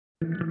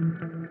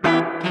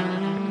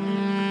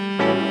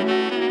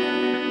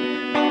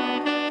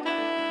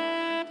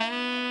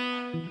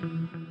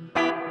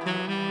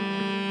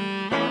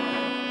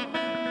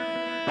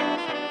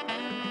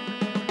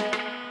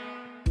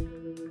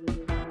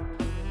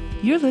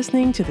You're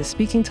listening to the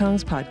Speaking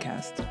Tongues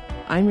podcast.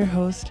 I'm your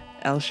host,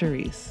 El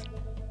Charisse.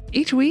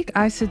 Each week,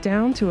 I sit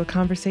down to a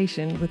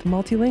conversation with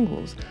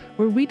multilinguals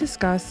where we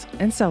discuss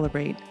and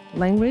celebrate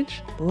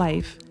language,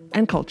 life,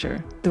 and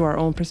culture through our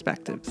own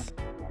perspectives.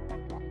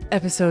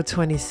 Episode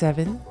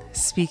 27,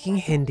 Speaking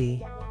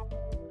Hindi.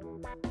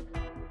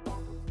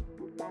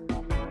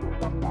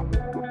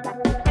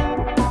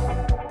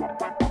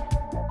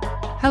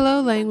 Hello,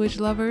 language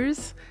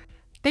lovers.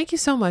 Thank you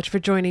so much for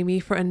joining me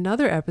for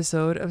another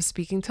episode of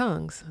Speaking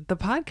Tongues, the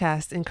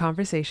podcast in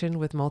conversation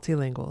with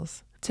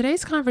multilinguals.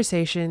 Today's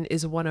conversation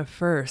is one of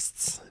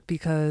firsts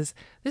because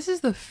this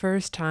is the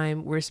first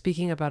time we're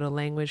speaking about a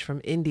language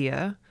from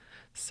India.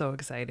 So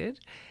excited.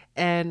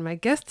 And my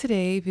guest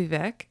today,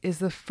 Vivek, is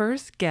the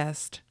first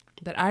guest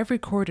that I've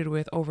recorded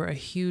with over a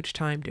huge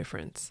time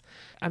difference.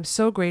 I'm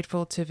so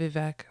grateful to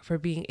Vivek for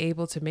being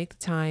able to make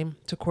the time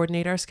to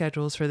coordinate our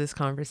schedules for this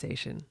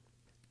conversation.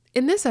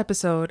 In this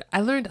episode,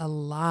 I learned a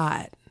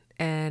lot,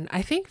 and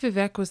I think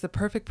Vivek was the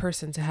perfect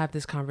person to have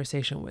this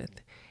conversation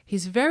with.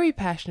 He's very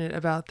passionate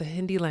about the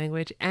Hindi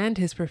language and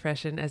his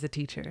profession as a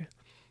teacher.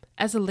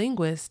 As a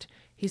linguist,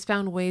 he's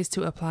found ways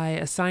to apply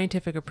a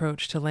scientific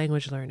approach to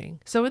language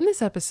learning. So in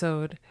this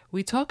episode,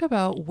 we talk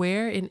about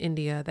where in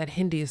India that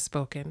Hindi is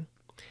spoken,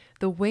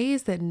 the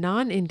ways that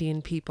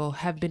non-Indian people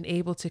have been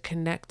able to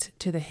connect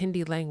to the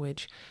Hindi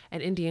language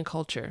and Indian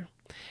culture.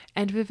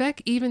 And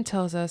Vivek even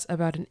tells us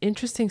about an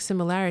interesting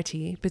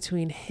similarity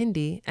between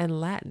Hindi and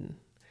Latin.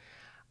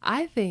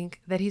 I think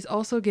that he's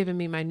also given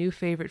me my new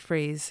favorite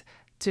phrase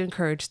to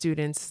encourage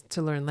students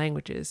to learn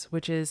languages,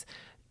 which is,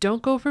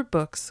 don't go for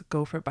books,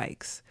 go for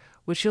bikes,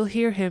 which you'll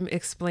hear him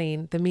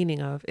explain the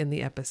meaning of in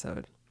the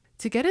episode.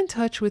 To get in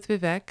touch with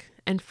Vivek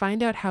and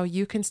find out how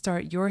you can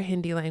start your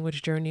Hindi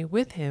language journey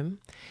with him,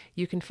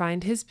 you can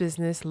find his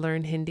business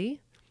Learn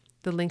Hindi,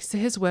 the links to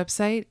his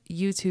website,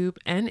 YouTube,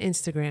 and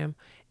Instagram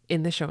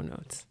in the show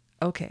notes.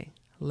 Okay,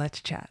 let's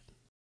chat.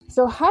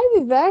 So hi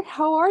Vivek,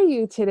 how are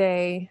you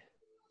today?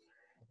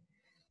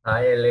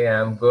 Hi Ellie,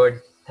 I'm good.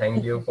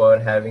 Thank you for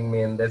having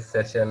me in this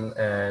session,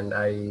 and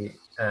I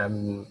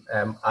am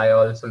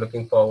also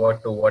looking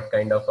forward to what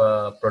kind of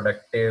a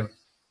productive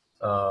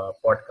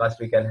podcast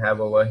we can have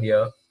over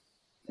here.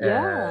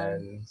 Yeah.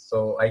 And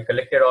so I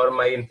collected all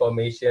my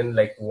information,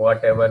 like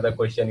whatever the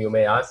question you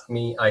may ask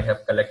me, I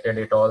have collected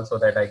it all so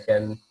that I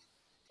can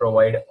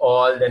provide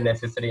all the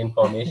necessary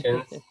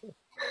information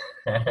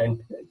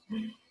and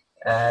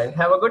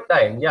have a good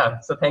time. Yeah.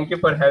 So thank you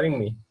for having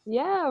me.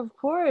 Yeah, of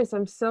course.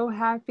 I'm so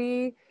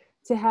happy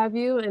to have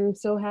you, and I'm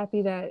so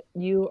happy that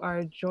you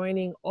are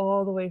joining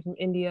all the way from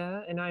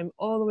India and I'm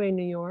all the way in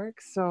New York.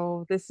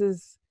 So this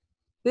is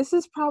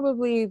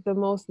probably the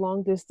most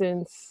long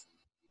distance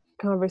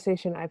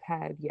conversation I've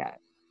had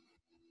yet.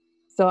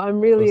 So I'm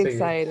really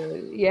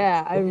excited.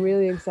 Yeah, I'm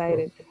really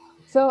excited.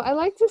 So I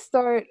like to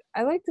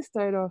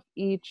start off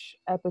each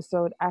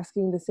episode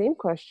asking the same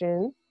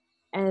question,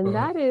 and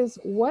that is,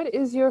 what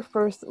is your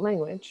first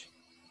language?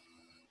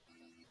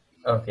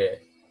 Okay.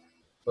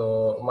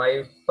 So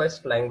my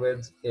first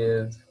language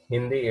is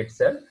Hindi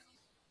itself,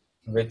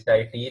 which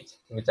I teach,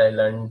 which I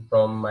learned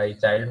from my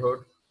childhood,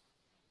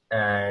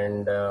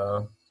 and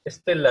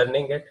still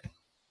learning it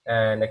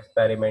and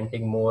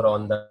experimenting more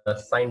on the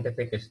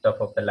scientific stuff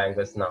of the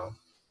language now.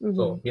 Mm-hmm.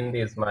 So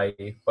Hindi is my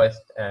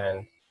first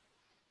and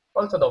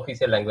also the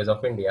official language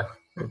of India.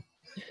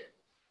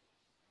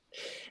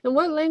 And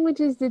what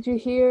languages did you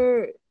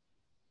hear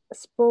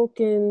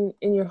spoken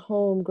in your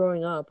home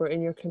growing up or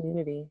in your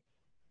community?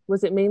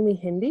 Was it mainly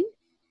Hindi,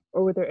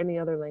 or were there any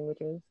other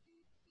languages?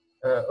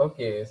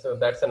 Okay, so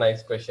that's a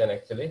nice question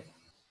actually.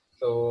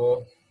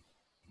 So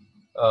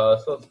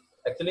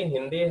actually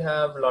Hindi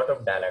have a lot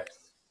of dialects.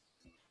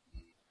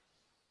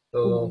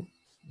 So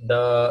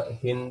the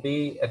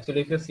Hindi,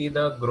 actually, if you see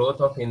the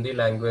growth of Hindi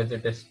language,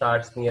 it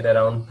starts near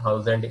around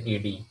 1000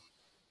 AD.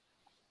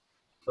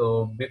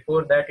 So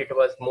before that, it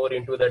was more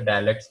into the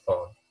dialects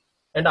form.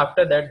 And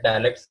after that,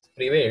 dialects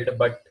prevailed.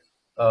 But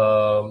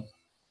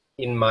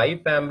in my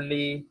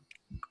family,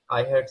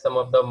 I had some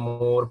of the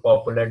more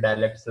popular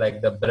dialects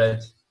like the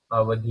Braj,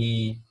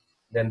 Awadhi,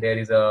 then there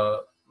is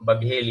a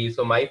Bagheli.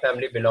 So my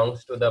family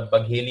belongs to the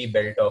Bagheli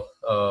belt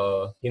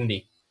of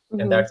Hindi,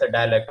 and that's a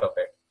dialect of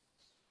it.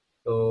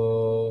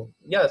 So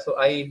yeah, so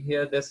I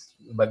hear this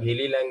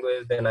Bagheli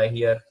language, then I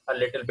hear a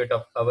little bit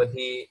of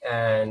Awadhi,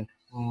 and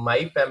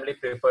my family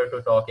prefer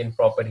to talk in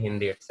proper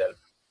Hindi itself.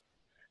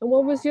 And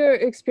what was your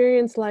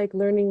experience like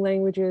learning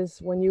languages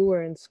when you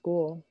were in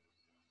school?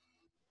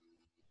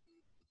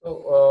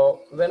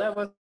 So when I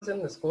was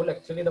in the school,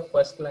 actually the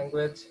first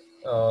language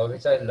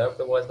which I loved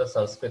was the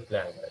Sanskrit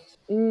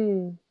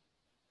language.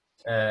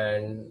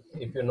 And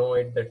if you know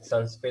it, that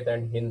Sanskrit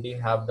and Hindi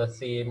have the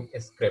same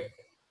script.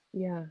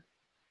 Yeah.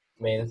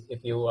 Means if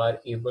you are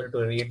able to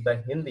read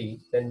the Hindi,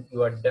 then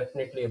you are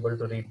definitely able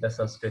to read the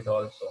Sanskrit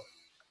also.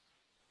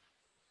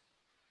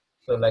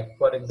 So like,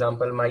 for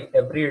example, my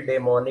everyday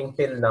morning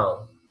till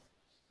now,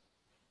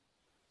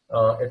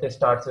 it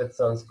starts with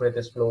Sanskrit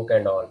shloka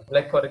and all.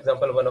 Like, for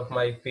example, one of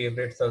my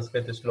favorite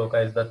Sanskrit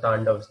shloka is the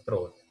Tandav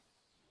Strot.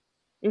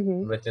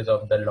 Mm-hmm. which is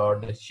of the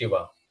Lord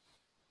Shiva.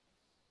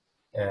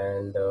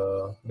 And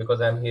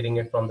because I'm hearing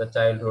it from the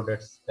childhood,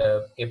 it's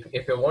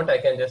if you want, I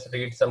can just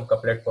read some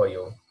couplet for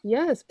you,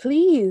 Yes,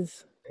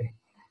 please.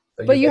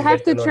 so But you you can have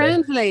get to to know that.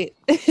 translate.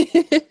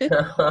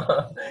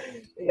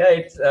 Yeah,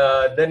 it's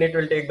then it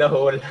will take the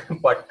whole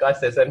podcast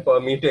session for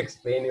me to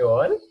explain you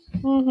all.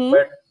 Mm-hmm.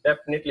 But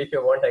definitely, if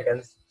you want, I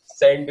can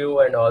send you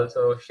and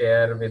also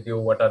share with you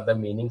what are the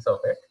meanings of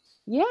it.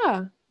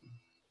 Yeah.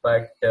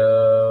 But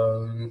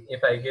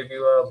if I give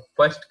you a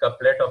first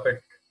couplet of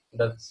it,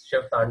 the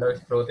Shiv Tandav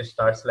Stottra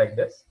starts like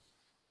this: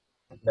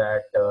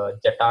 that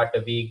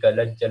Jatattavi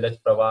Galaj Jalaj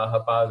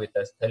Pravaha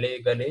Pavita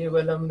Sthale Gale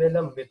Valam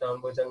Vilam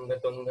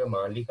Vitambujanga Tunga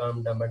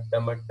Malikam Damat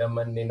Damat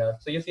Damannina.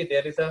 So you see,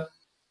 there is a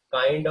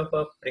kind of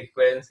a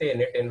frequency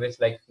in it in which,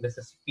 like, this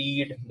is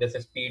speed, this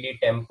is speedy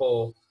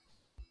tempo.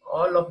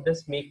 All of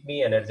this make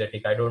me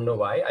energetic. I don't know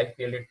why. I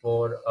feel it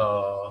more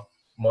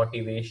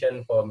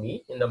motivation for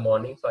me in the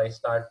morning. So I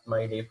start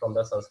my day from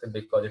the Sanskrit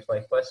because it's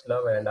my first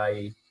love, and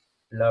I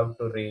love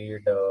to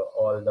read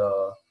all the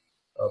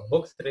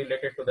books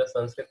related to the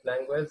Sanskrit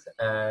language,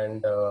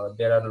 and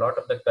there are a lot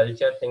of the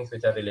culture things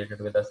which are related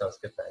with the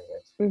Sanskrit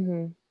language.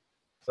 Mm-hmm.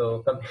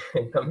 So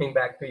coming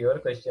back to your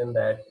question,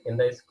 that in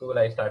the school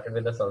I started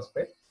with the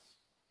Sanskrit,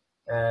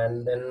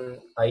 and then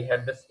I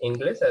had this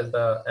English as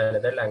the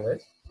another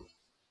language,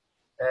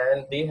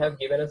 and they have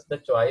given us the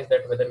choice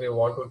that whether we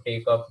want to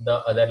take up the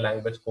other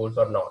language course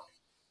or not.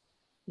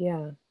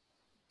 Yeah.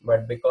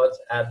 But because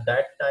at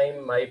that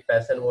time my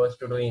passion was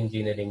to do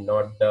engineering,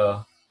 not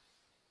the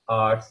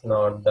arts,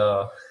 not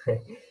the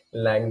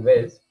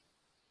language,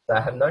 so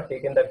I have not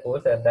taken the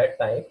course at that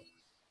time.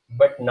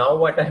 But now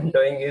what I'm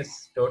doing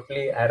is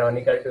totally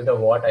ironical to the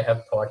what I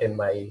have thought in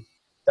my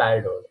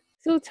childhood.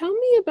 So tell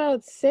me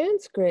about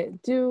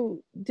Sanskrit.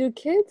 Do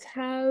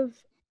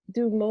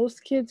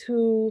most kids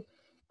who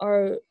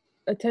are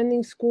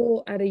attending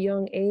school at a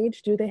young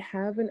age, do they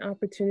have an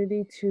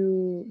opportunity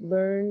to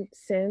learn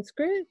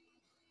Sanskrit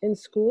in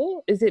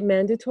school? Is it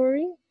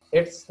mandatory?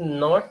 It's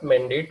not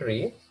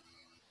mandatory,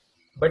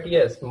 but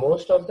yes,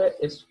 most of the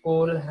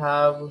school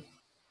have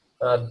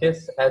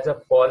this as a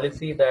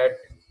policy that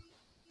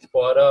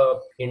for a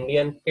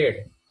Indian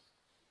kid,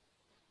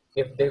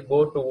 if they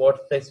go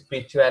towards the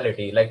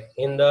spirituality, like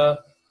in the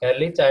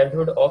early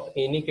childhood of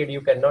any kid,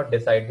 you cannot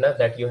decide na,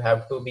 that you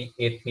have to be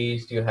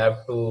atheist, you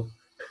have to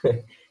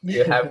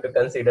you have to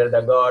consider the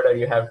god, or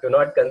you have to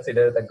not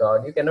consider the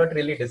god. You cannot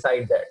really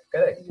decide that,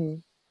 correct?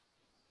 Mhm.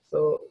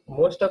 So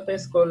most of the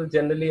school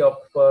generally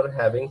opt for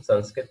having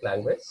Sanskrit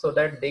language so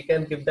that they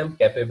can give them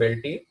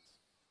capability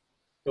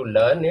to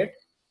learn it,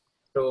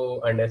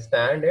 to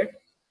understand it,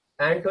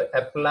 and to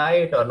apply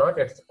it or not.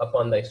 It's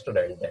upon the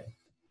student then.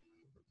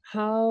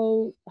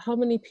 How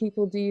many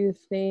people do you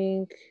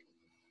think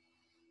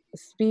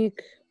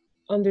speak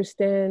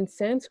understand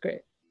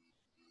Sanskrit?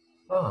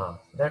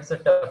 That's a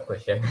tough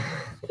question.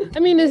 I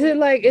mean, is it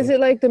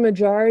like the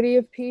majority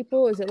of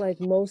people? Is it like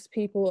most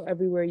people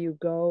everywhere you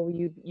go,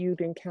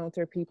 you'd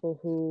encounter people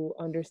who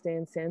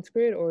understand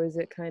Sanskrit, or is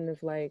it kind of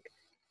like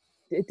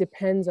it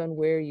depends on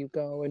where you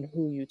go and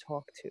who you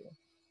talk to?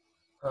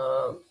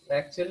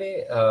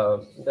 Actually,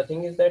 the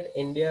thing is that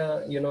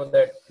India, you know,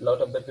 that a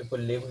lot of the people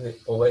live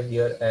over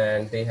here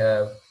and they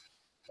have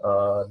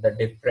the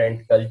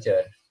different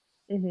culture.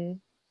 Mm-hmm.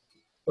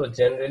 So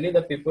generally,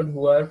 the people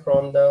who are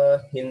from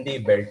the Hindi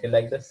belt,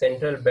 like the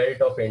central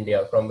belt of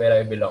India, from where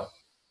I belong,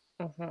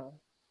 Uh-huh.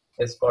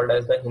 is called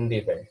as the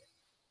Hindi belt.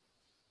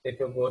 If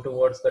you go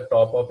towards the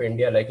top of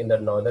India, like in the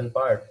northern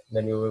part,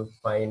 then you will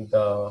find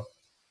the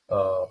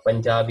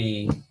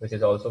Punjabi, which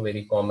is also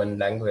very common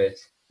language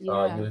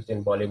Yeah. used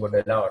in Bollywood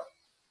a lot.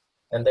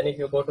 And then if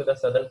you go to the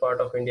southern part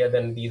of India,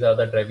 then these are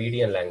the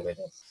Dravidian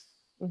languages.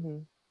 Mm-hmm.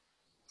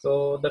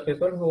 So the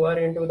people who are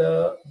into the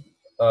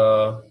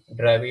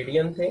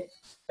Dravidian thing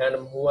and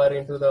who are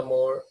into the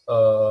more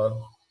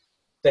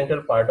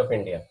central part of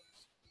India,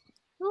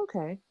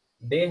 Okay.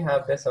 they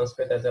have the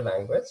Sanskrit as a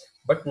language,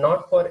 but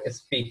not for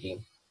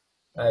speaking.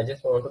 I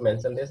just want to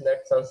mention this,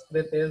 that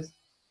Sanskrit is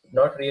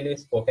not really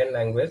spoken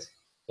language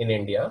in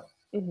India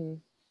Mm-hmm.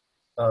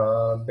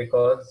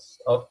 because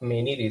of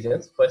many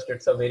reasons. First,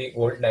 it's a very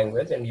old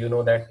language, and you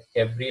know that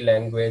every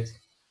language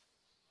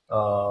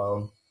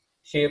um,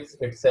 shapes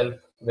itself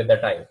with the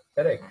time,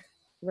 correct?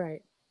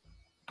 Right.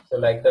 So,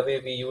 like the way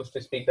we used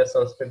to speak the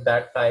Sanskrit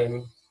that time,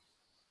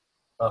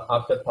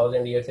 after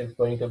 1,000 years, it's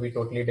going to be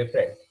totally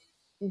different.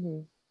 Mm-hmm.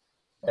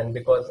 And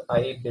because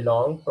I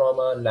belong from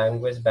a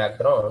language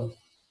background,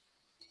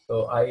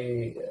 so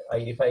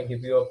if I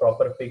give you a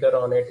proper figure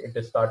on it,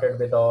 it started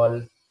with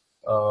all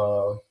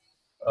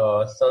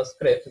uh,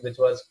 Sanskrit, which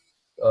was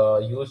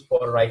used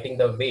for writing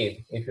the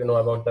Ved. If you know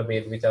about the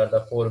Ved, which are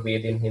the four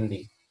Ved in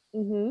Hindi,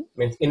 Mm-hmm.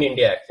 means in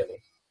India actually.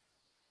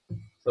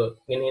 So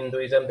in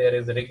Hinduism, there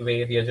is Rig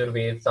Ved, Yajur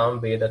Ved,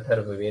 Sam Ved,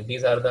 Atharva Ved.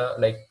 These are the,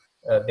 like,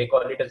 they call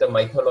it as a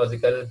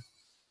mythological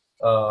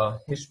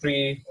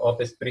history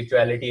of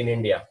spirituality in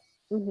India.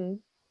 Mm-hmm.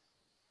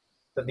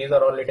 So these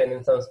are all written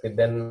in Sanskrit.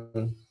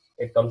 Then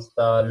it comes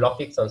the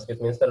Lokik Sanskrit,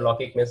 means the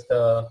Lokik means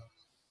the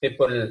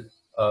people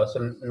So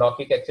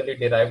Lokik actually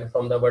derived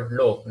from the word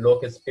lok.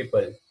 Lok is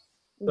people.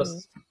 So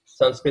Mhm.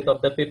 Sanskrit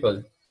of the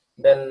people.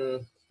 Then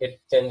it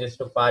changes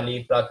to Pali,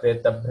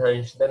 Prakrit,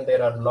 Abhransh. Then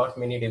there are lot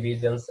many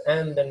divisions,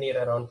 and then near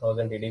around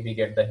 1000 AD we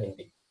get the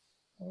Hindi.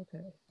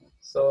 Okay.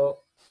 So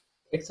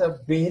it's a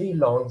very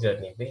long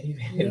journey, very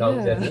very long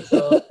Yeah. journey. So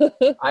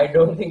I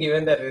don't think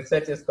even the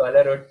research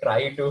scholar would try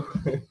to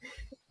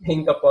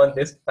think upon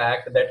this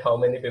fact that how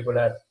many people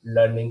are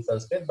learning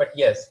Sanskrit. But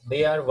yes,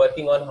 they are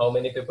working on how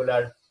many people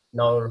are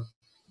now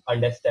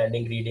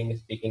understanding, reading,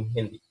 speaking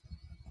Hindi.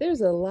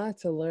 There's a lot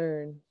to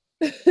learn.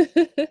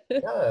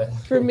 Yeah,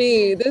 For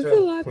me, there's a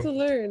true. lot to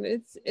learn.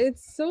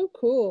 It's so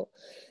cool.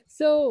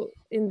 So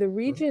in the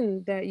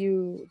region that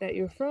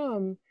you're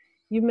from,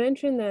 you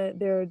mentioned that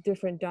there are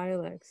different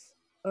dialects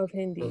of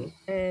Hindi,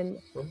 and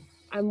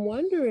I'm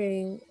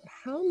wondering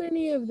how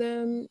many of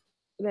them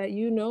that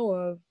you know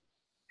of,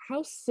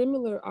 how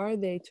similar are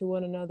they to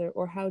one another,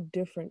 or how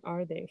different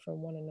are they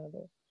from one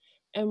another?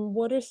 And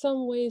what are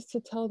some ways to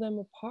tell them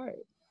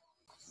apart?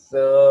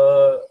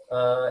 So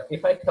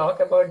if I talk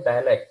about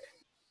dialect,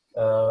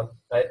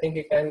 I think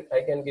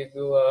I can give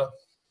you a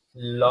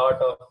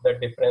lot of the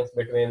difference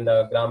between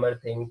the grammar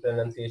thing,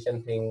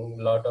 pronunciation thing,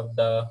 lot of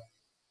the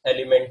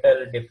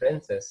elemental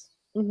differences.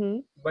 Mm-hmm.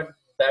 But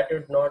that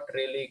would not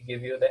really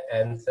give you the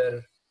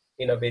answer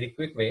in a very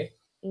quick way.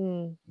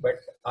 Mm, But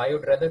I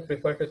would rather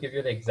prefer to give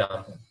you the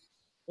example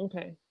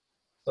okay.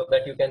 so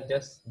that you can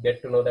just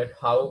get to know that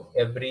how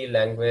every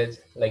language,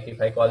 like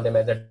if I call them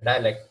as a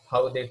dialect,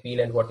 how they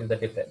feel and what is the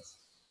difference.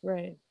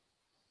 Right.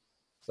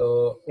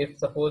 So if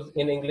suppose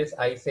in English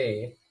I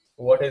say,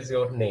 what is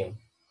your name?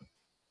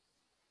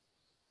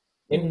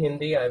 In Mm-hmm.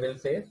 Hindi I will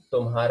say,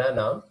 तुम्हारा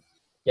नाम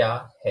क्या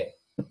है?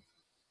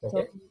 So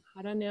Okay,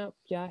 haranya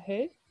kya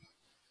hai?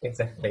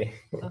 exactly.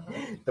 Uh-huh.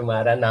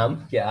 तुम्हारा नाम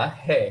क्या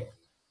है?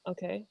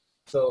 Okay.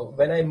 So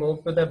when I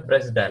move to the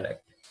Braj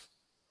dialect,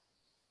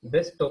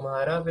 this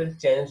तुम्हारा will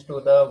change to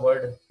the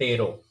word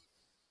tero,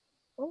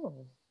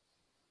 Oh.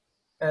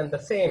 and the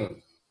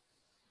same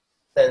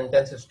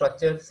sentence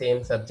structure,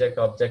 same subject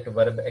object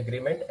verb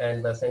agreement,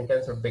 and the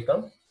sentence would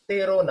become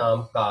तेरो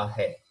नाम का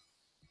है.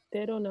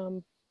 Tero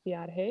naam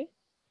pyar hai?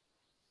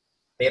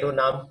 तेरो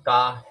नाम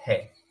का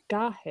है.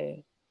 Ka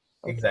hai.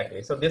 Okay.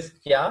 Exactly. So this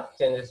kya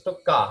changes to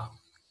ka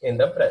in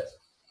the Braj.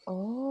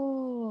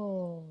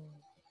 Oh.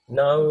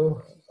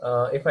 Now,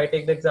 Okay. if I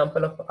take the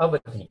example of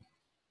Avadhi,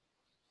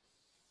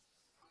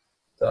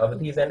 so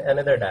Avadhi is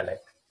another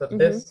dialect. So Mm-hmm.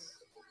 this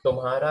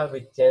Tomhara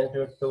which changed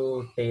it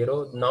to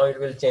Tero, now it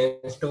will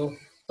change to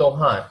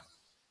Tomhar.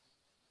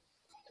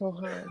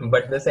 Tohar.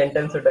 But the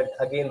sentence would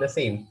again the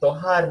same.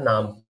 Tohar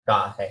naam ka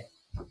hai.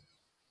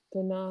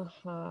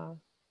 Tonaha.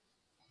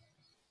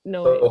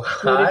 No, wait. Do it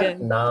Tohar again.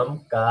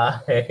 naam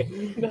ka hai.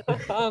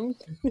 Naam.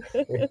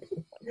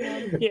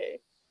 Naam ke.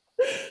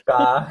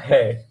 Ka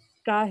hai.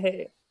 Ka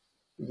hai.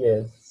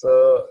 Yes.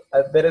 So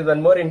there is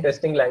one more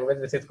interesting language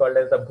which is called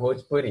as the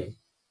Bhojpuri.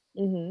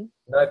 Mm-hmm.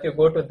 Now, if you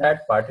go to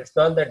that part, it's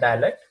not the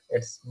dialect,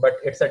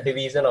 it's a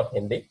division of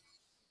Hindi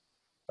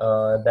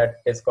that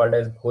is called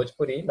as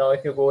Bhojpuri. Now,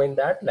 if you go in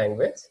that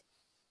language,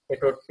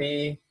 it would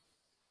be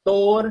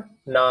Tor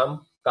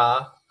Naam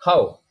Ka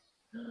How.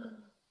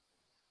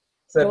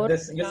 So Tor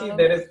this you see naam.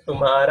 there is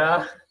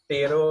Tumhara,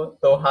 Tero,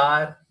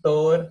 Tohar,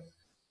 Tor.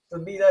 So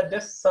these are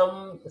just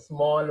some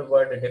small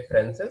word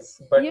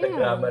differences, but the Yeah.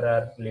 grammar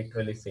are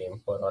literally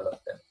same for all of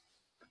them.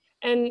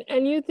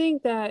 And you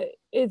think that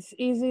it's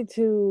easy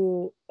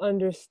to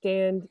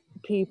understand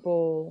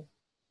people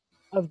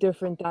of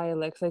different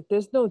dialects, like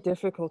there's no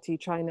difficulty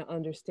trying to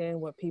understand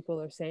what people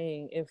are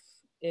saying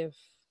if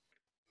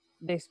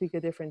they speak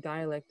a different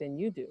dialect than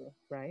you do,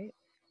 right?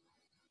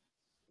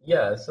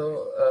 Yeah, so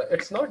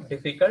it's not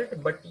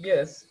difficult, but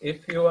yes,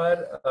 if you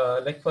are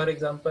like, for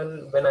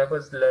example, when I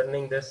was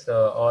learning this,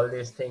 all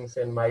these things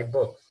in my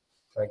books,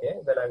 okay,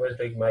 when I was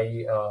doing my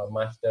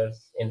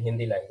master's in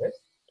Hindi language,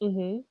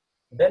 Mm-hmm.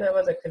 then I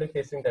was actually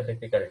facing the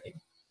difficulty.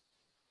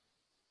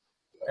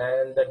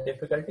 And the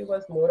difficulty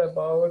was more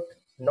about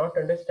not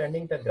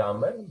understanding the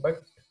grammar,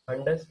 but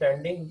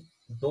understanding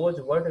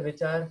those words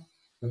which are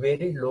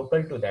very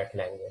local to that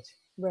language.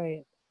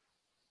 Right.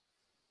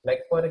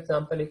 Like for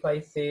example, if I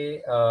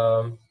say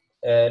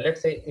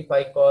let's say if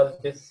I call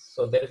this,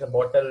 so there is a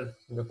bottle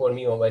before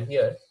me over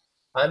here.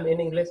 I'm in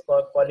English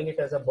calling it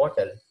as a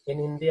bottle. In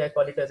Hindi I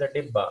call it as a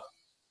dibba.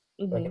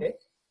 Mm-hmm. Okay,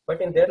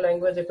 but in their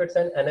language if it's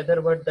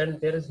another word, then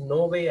there is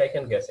no way I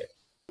can guess it.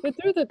 But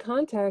through the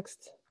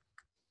context,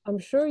 I'm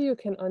sure you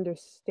can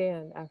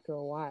understand after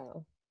a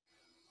while,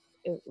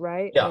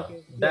 right? Yeah,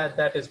 Like, yeah.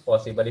 that is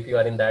possible. If you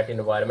are in that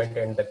environment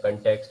and the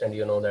context and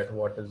you know that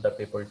what is the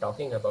people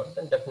talking about,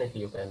 then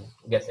definitely you can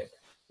guess it.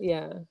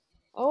 Yeah.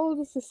 Oh,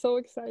 this is so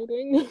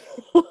exciting.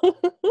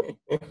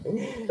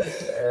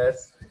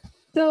 Yes.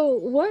 So,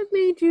 what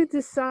made you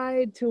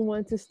decide to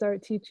want to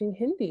start teaching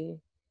Hindi?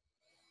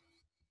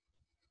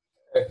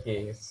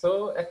 Okay,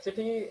 so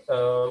actually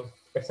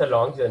it's a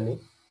long journey,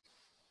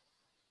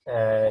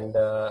 and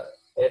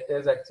it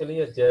is actually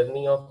a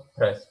journey of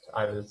trust,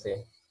 I will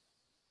say,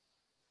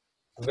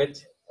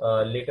 which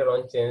later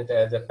on changed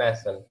as a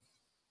passion.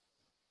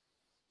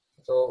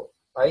 So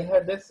I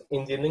had this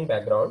engineering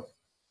background,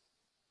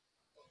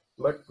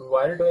 but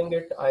while doing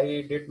it,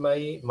 I did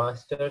my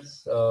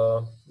master's,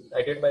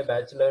 I did my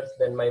bachelor's,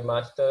 then my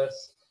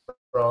master's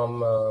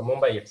from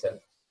Mumbai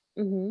itself.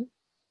 Mm-hmm.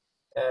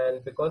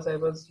 And because I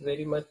was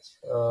very much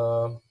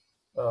uh,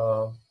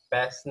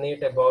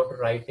 passionate about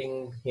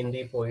writing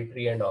Hindi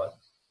poetry and all.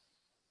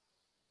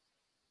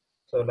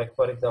 So like,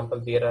 for example,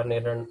 there are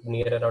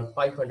near around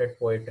 500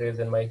 poetries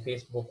in my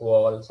Facebook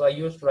wall. So I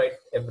used to write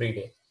every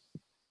day.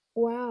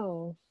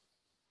 Wow.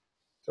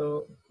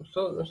 So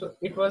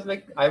it was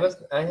like I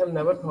have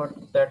never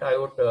thought that I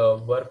would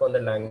work on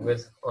the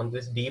language on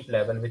this deep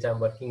level, which I'm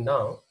working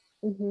now.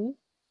 Mm-hmm.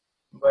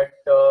 But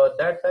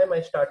that time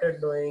I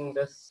started doing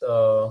this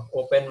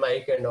open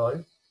mic and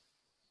all,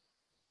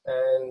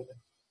 and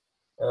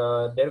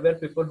there were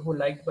people who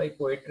liked my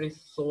poetry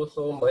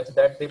so much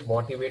that they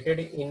motivated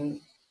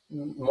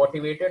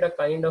a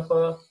kind of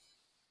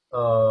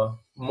a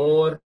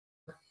more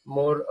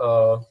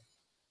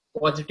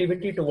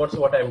positivity towards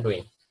what I'm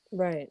doing.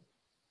 Right.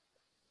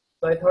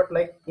 So I thought,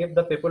 like, if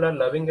the people are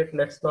loving it,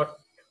 let's not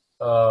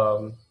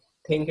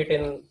think it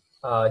in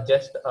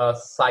just a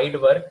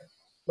side work,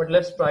 but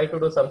let's try to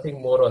do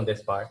something more on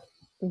this part.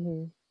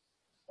 Mm-hmm.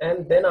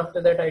 And then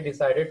after that, I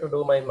decided to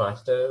do my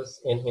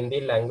master's in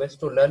Hindi language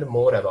to learn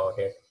more about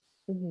it.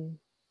 Mm-hmm.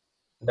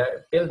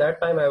 That till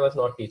that time, I was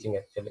not teaching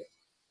actually.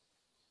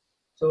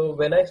 So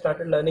when I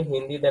started learning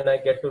Hindi, then I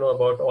get to know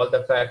about all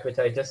the fact which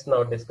I just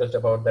now discussed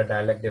about the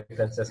dialect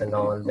differences and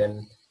all,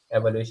 then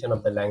evolution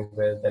of the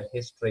language, then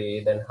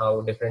history, then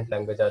how different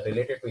languages are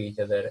related to each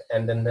other,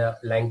 and then the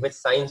language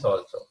science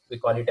also. We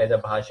call it as a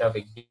Bhasha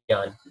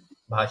Vigyan.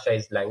 Bhasha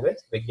is language,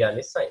 Vigyan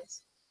is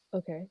science.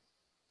 Okay.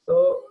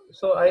 So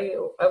I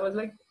was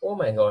like, oh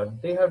my God,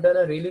 they have done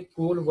a really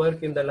cool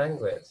work in the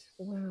language.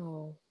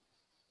 Wow.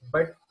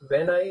 But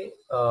when I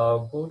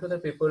go to the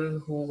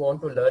people who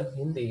want to learn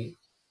Hindi,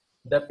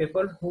 the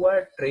people who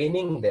are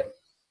training them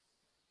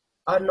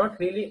are not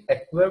really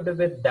equipped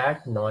with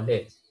that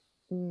knowledge.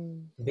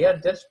 Mm. They are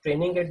just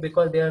training it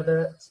because they are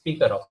the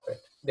speaker of it.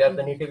 They are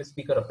the native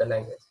speaker of the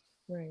language.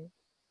 Right.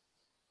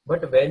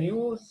 But when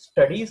you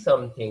study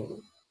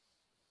something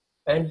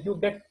and you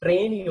get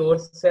train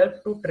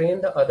yourself to train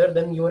the other,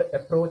 then your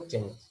approach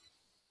changes.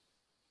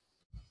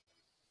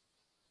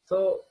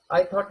 So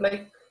I thought,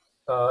 like,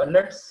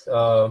 let's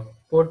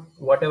put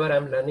whatever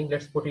I'm learning,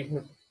 let's put it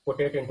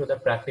into the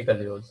practical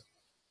use.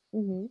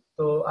 Mm-hmm.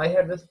 So I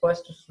had this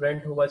first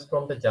student who was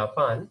from the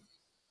Japan,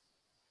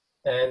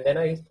 and then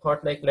I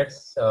thought, like,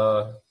 let's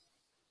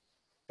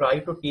try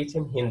to teach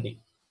him Hindi.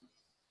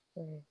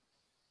 Right.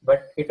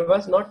 But it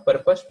was not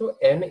purpose to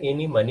earn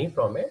any money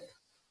from it.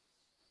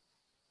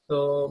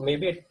 So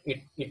maybe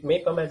it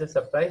may come as a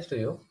surprise to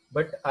you,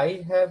 but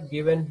I have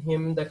given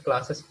him the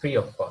classes free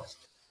of cost.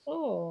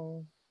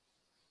 Oh.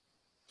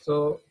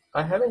 So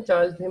I haven't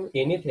charged him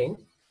anything,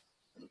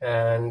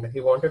 and he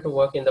wanted to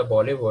work in the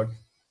Bollywood.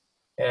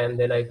 And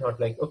then I thought,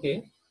 like,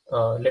 okay,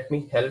 let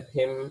me help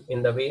him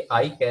in the way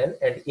I can,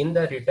 and in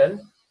the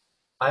return,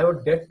 I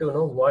would get to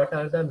know what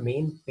are the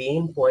main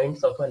pain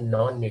points of a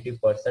non-native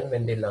person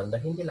when they learn the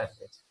Hindi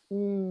language.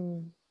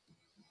 Mm.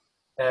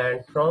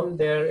 And from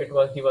there, he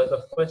was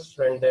the first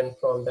friend. Then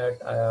from that,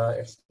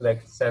 it's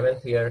like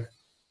 7th year.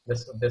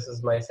 This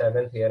is my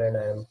 7th year, and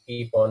I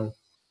keep on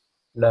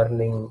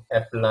learning,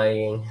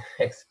 applying,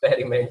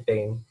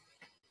 experimenting,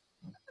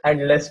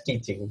 and less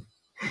teaching.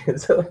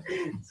 so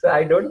so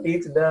I don't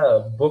teach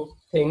the book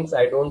things.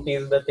 I don't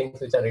teach the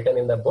things which are written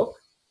in the book.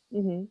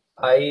 Mm-hmm.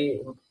 I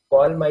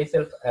call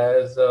myself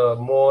as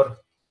more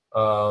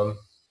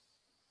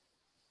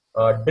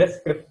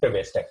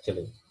descriptivist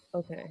actually.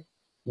 Okay.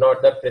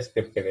 Not the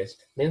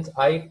prescriptivist. Means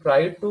I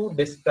try to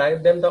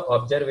describe them the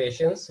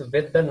observations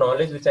with the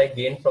knowledge which I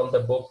gained from the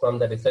book, from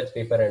the research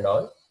paper and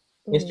all,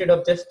 Mm-hmm. instead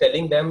of just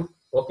telling them,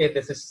 okay,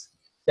 this is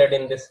said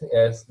in this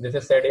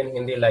is said in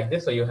Hindi like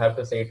this, so you have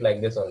to say it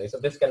like this only. So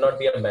this cannot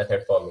be a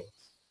method for me.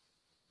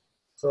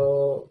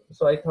 So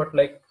I thought,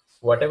 like,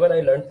 whatever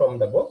I learned from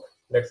the book,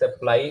 let's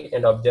apply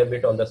and observe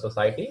it on the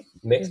society,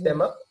 mix Mm-hmm.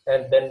 them up,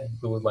 and then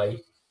do my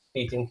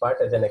teaching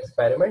part as an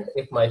experiment.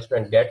 If my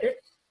student get it,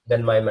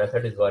 then my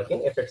method is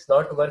working. If it's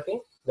not working,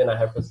 then I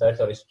have to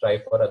search or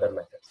strive for other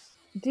methods.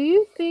 Do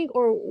you think,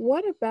 or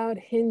what about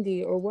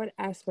Hindi, or what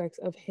aspects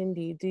of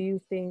Hindi do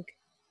you think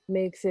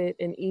makes it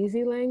an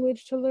easy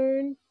language to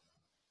learn?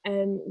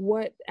 And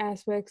what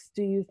aspects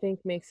do you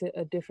think makes it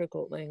a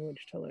difficult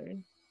language to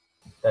learn?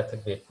 That's a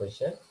great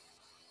question.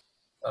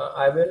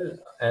 I will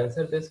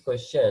answer this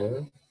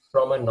question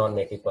from a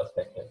non-native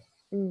perspective.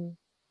 Mm.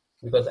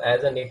 Because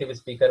as a native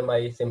speaker,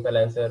 my simple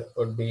answer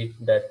would be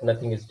that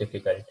nothing is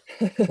difficult.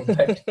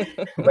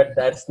 but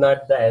that's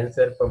not the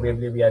answer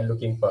probably we are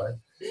looking for.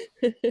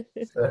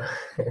 So,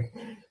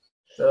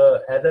 so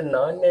as a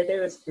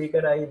non-native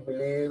speaker, I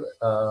believe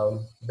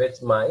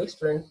which my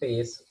students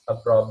face a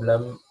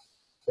problem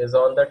is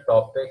on the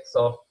topics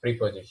of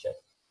preposition.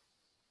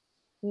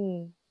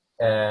 Mm.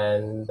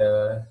 And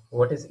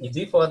what is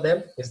easy for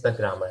them is the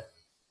grammar.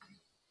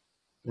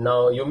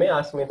 Now you may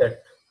ask me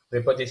that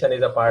preposition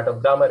is a part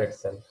of grammar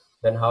itself.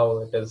 Then how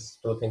it is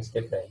two things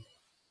different?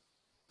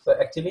 So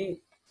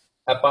actually,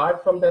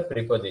 apart from the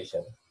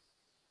preposition,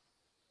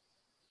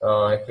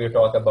 if you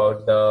talk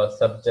about the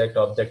subject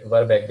object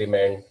verb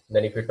agreement,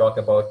 then if you talk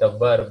about the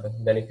verb,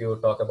 then if you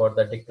talk about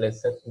the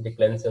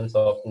declensions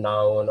of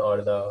noun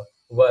or the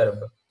verb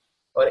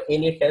or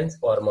any tense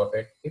form of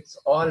it, it's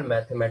all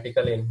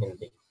mathematical in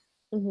Hindi.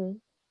 Mm-hmm.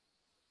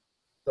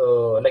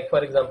 So, like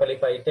for example,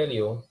 if I tell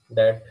you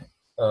that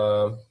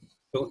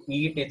to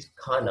eat is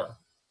khana,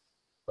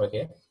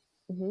 okay,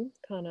 Mm-hmm.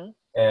 Kana.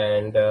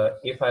 and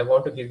if I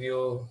want to give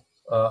you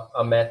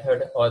a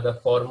method or the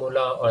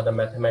formula or the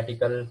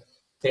mathematical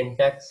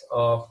syntax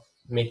of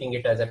making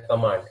it as a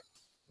command,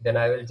 then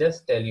I will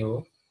just tell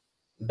you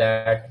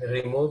that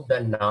remove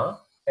the na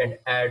and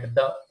add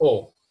the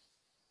o.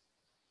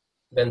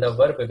 Then the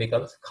verb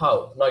becomes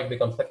khao. Now it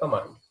becomes the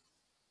command.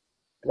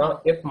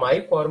 Now, if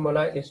my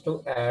formula is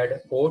to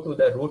add o to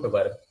the root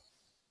verb,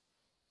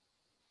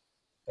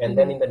 and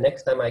then in the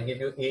next time I give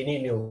you any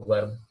new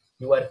verb,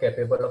 you are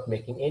capable of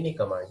making any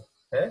command.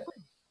 Eh?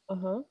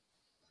 Uh-huh.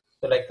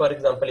 So like for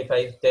example, if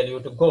I tell you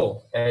to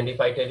go, and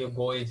if I tell you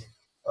go is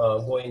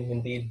go in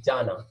Hindi is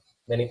jana,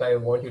 then if I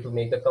want you to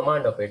make the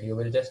command of it, you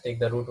will just take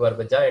the root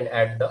verb ja and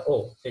add the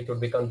o, so it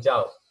would become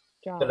jao.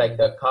 So like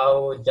the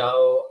khao,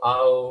 jao,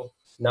 ao,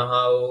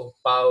 nahao,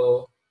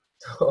 pao,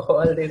 so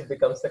all this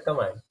becomes the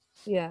command.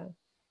 Yeah.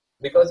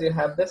 Because you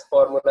have this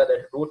formula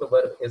that root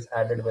verb is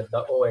added with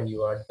the o and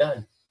you are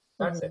done.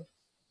 That's it.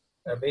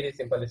 A very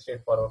simple,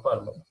 straightforward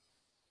formula.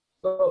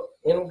 So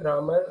in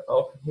grammar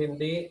of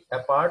Hindi,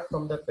 apart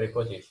from the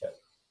preposition,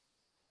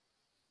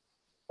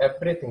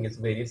 everything is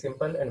very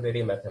simple and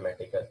very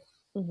mathematical.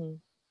 Mm-hmm.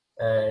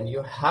 And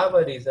you have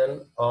a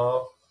reason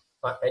of,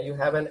 and you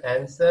have an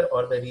answer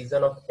or the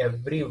reason of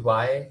every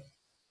why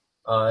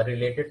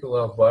related to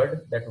a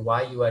word, that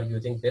why you are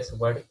using this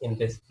word in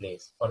this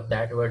place or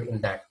that word in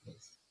that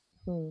place.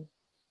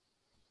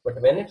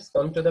 But when it's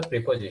come to the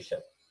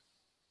preposition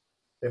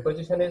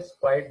is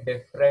quite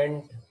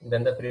different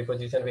than the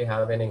preposition we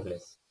have in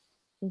English.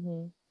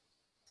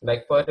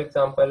 Like for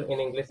example, in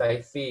English, I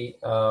see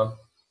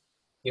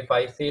if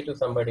I say to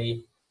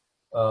somebody,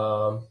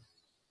 like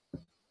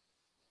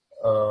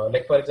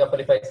for example,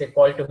 if I say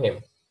call to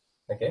him,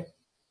 okay,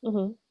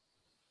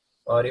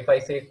 or if I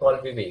say call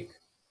Vivek,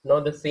 now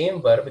the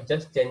same verb,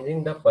 just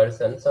changing the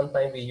person.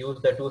 Sometimes we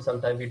use the to,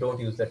 sometimes we don't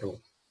use the to.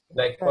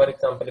 Like for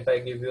example, if I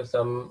give you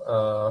some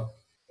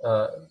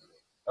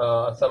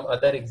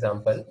other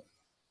example,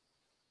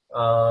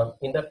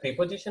 in the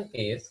preposition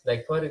case,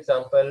 like for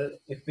example,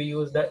 if we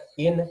use the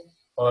in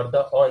or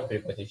the on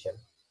preposition,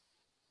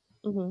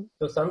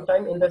 so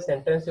sometime in the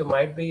sentence you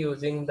might be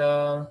using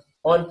the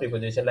on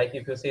preposition, like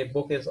if you say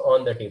book is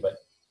on the table,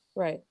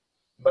 right?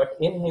 But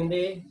in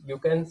Hindi you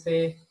can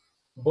say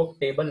book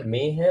table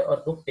में है or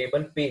book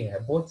table पे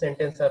है. Both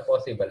sentences are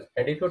possible.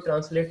 And if you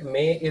translate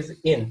may is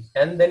in,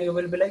 and then you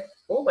will be like,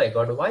 oh my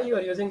god, why you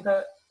are using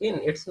the in?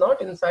 It's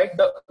not inside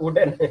the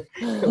wooden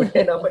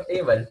wooden of a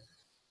table.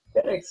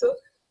 Correct. So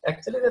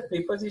actually the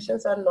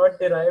prepositions are not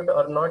derived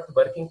or not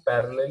working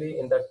parallelly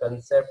in the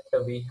concept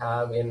we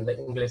have in the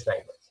English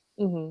language.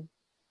 So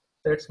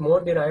it's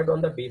more derived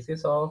on the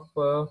basis of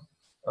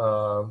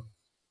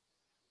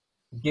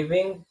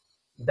giving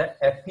the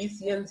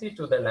efficiency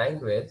to the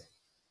language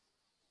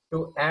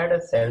to add a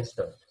sense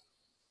to it.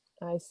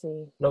 I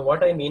see. Now,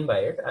 what I mean by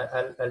it,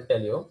 I'll tell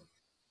you.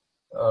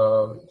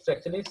 So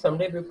actually,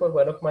 someday before,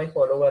 one of my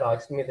followers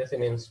asked me this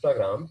in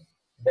Instagram,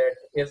 that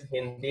is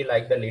Hindi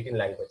like the Latin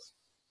language?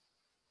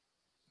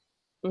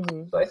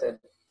 So I said,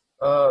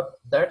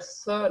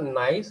 that's a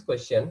nice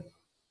question,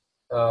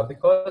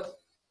 because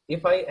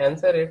if I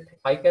answer it,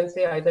 I can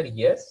say either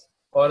yes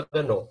or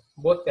the no.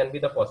 Both can be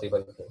the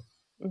possible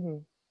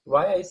thing.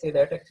 Why I say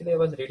that? Actually, I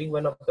was reading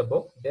one of the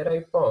book. There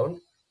I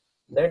found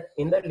that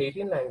in the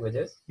Latin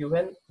languages, you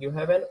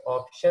have an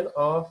option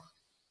of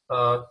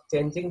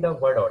changing the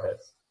word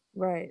orders.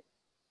 Right.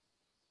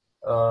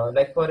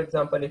 Like for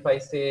example, if I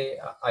say,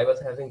 I was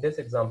having this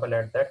example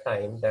at that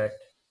time, that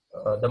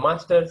the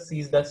master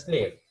sees the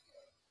slave.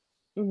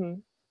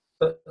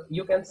 So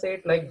you can say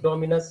it like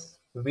Dominus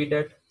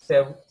videt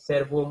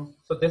servum.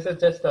 So this is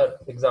just an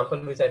example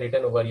which I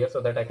written over here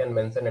so that I can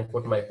mention and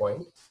put my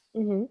point.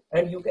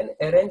 And you can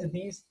arrange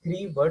these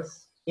three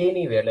words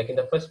anywhere, like in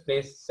the first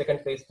place,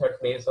 second place, third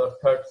place, or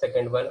third,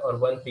 second one, or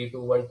 1, 3,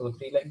 2, 1, 2,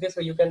 3. Like this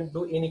way, you can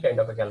do any kind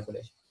of a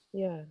calculation.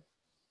 Yeah.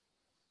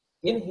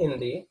 In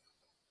Hindi,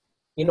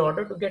 in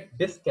order to get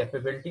this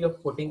capability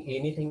of putting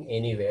anything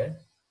anywhere,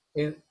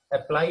 is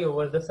apply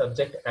over the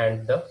subject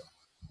and the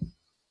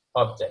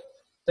object.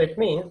 So it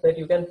means that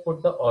you can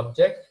put the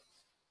object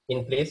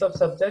in place of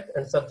subject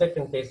and subject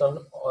in place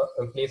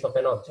of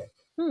an object.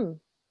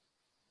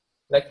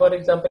 Like for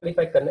example, if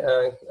I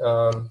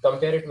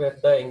compare it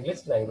with the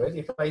English language,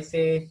 if I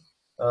say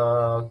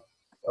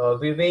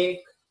Vivek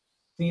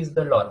sees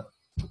the Laura,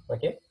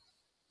 okay?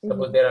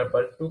 Suppose there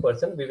are two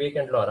persons, Vivek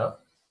and Laura,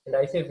 and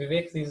I say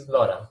Vivek sees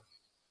Laura.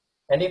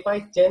 And if I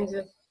change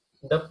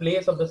the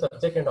place of the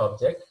subject and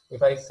object,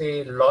 if I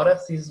say Laura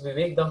sees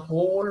Vivek,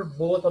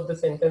 both of the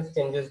sentence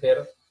changes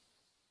their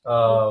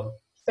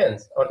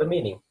sense or the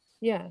meaning.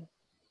 Yeah.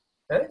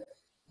 Correct?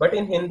 But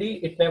in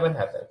Hindi, it never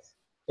happens.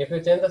 If you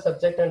change the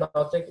subject and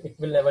object, it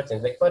will never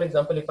change. Like for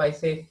example, if I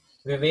say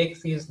Vivek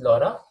sees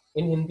Laura,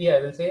 in Hindi I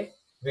will say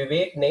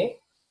Vivek ne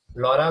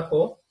Laura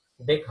ko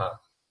dekha.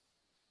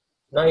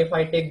 Now if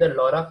I take the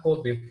Laura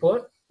ko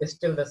before,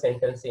 still the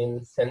sentence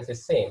in sense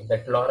is same.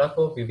 That Laura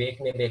ko Vivek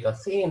ne dekha,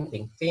 same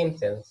thing, same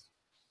sense.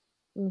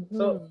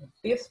 So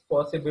this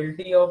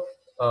possibility of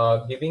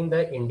giving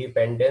the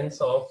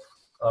independence of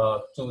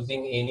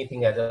choosing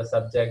anything as a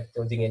subject,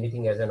 choosing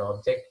anything as an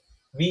object,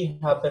 we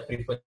have the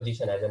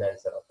preposition as an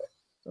answer of it.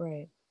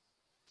 Right.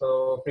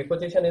 So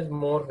preposition is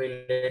more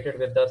related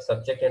with the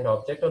subject and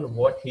object on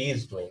what he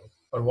is doing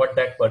or what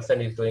that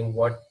person is doing,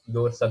 what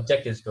your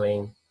subject is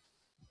doing.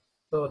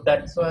 So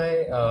that's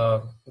why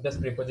this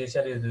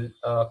preposition is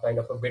kind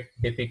of a bit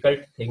difficult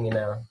thing in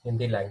a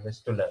Hindi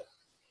language to learn.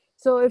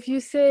 So if you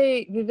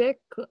say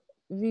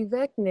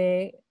Vivek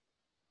ne,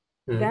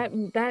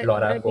 that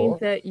Laura means ko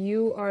that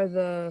you are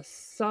the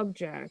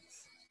subject,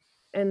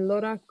 and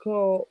Laura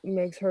ko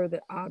makes her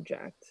the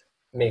object.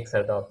 makes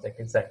her the object,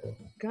 exactly.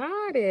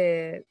 Got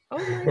it. Oh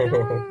my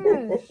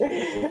gosh.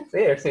 See,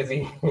 it's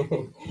easy.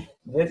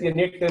 Just you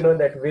need to know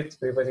that which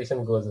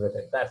preposition goes with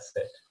it. That's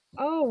it.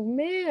 Oh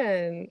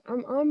man,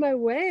 I'm on my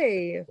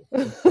way.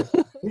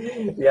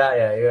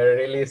 Yeah, you're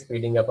really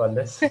speeding up on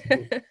this.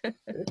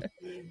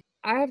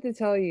 I have to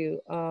tell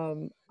you,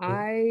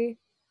 I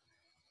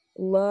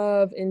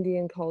love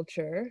Indian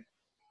culture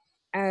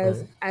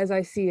as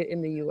I see it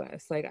in the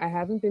US. Like I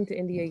haven't been to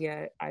India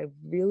yet. I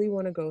really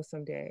want to go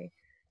someday.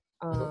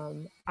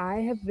 I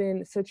have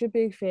been such a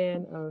big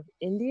fan of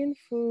Indian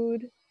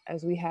food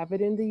as we have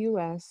it in the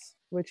US,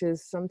 which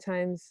is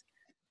sometimes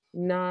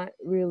not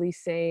really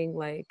saying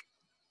like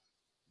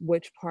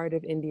which part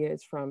of India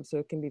it's from, so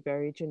it can be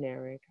very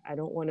generic. I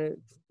don't want to,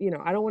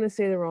 I don't want to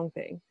say the wrong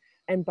thing.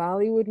 And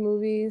Bollywood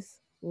movies,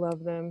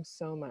 love them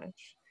so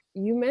much.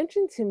 You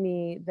mentioned to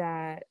me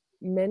that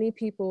many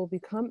people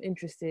become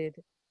interested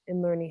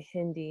in learning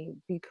Hindi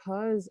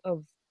because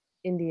of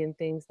Indian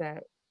things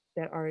that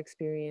are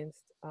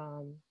experienced,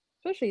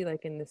 especially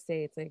like in the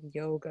States, like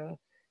yoga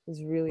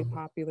is really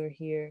popular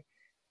here,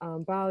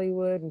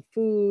 Bollywood and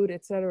food,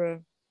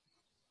 etc.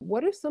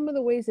 What are some of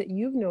the ways that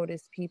you've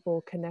noticed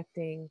people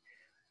connecting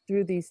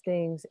through these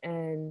things,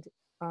 and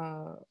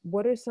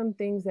what are some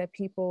things that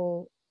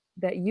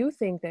you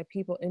think that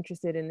people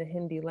interested in the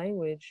Hindi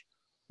language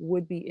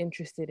would be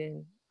interested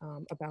in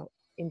about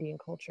Indian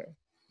culture?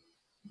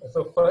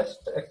 So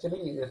first,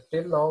 actually,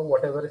 till now,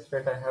 whatever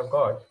student I have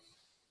got,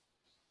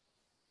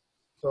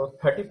 so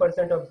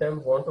 30% of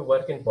them want to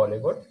work in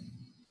Bollywood,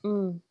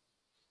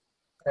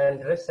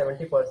 and rest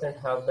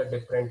 70% have the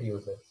different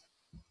uses.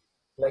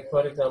 Like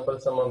for example,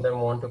 some of them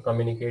want to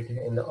communicate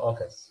in the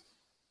office.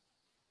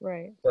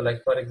 Right. So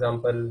like for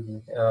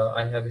example,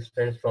 I have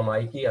students from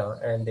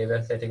IKEA and they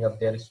were setting up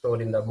their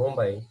store in the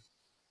Mumbai,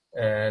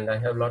 and I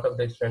have a lot of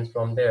the students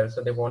from there.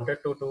 So they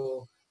wanted to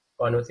do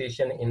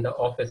conversation in the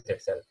office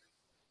itself.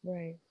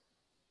 Right.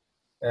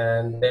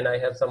 And then I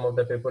have some of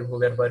the people who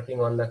were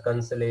working on the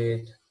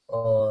consulate,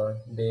 or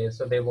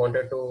they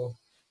wanted to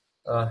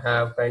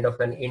have kind of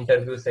an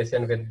interview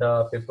session with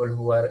the people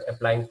who are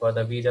applying for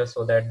the visa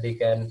so that they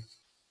can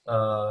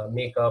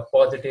make a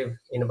positive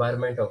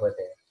environment over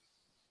there.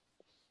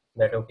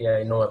 That,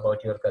 okay, I know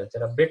about your culture,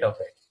 a bit of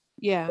it.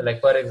 Yeah. So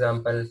like, for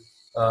example,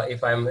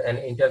 if I'm an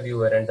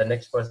interviewer and the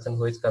next person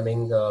who is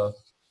coming,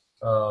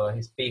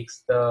 he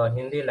speaks the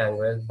Hindi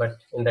language, but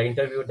in the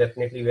interview,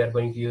 definitely we are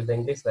going to use the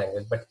English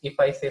language. But if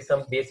I say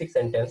some basic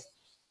sentence,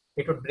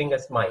 it would bring a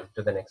smile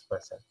to the next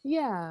person.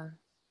 Yeah.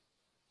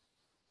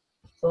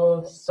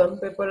 So some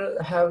people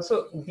have,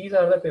 so these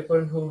are the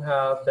people who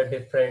have the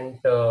different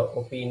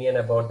opinion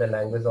about the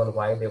language on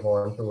why they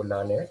want to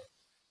learn it.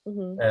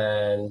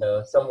 And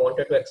some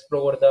wanted to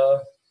explore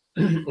the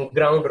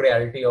ground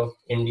reality of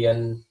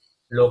Indian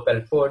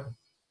local food,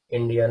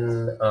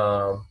 Indian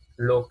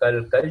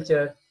local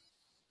culture,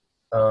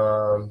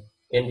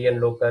 Indian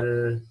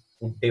local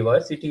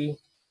diversity.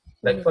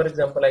 Like for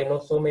example, I know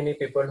so many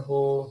people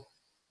who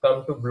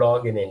come to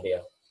blog in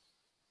India.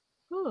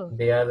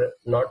 They are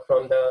not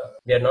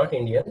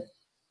Indian,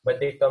 but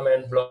they come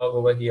and blog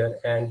over here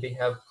and they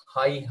have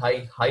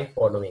high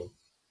following.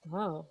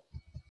 Wow.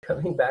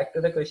 Coming back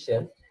to the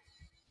question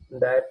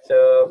that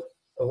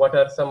what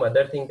are some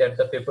other things that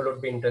the people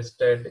would be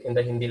interested in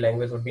the Hindi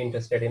language, would be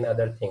interested in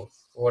other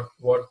things, what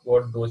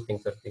those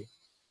things would be.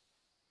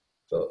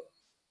 So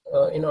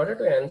in order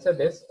to answer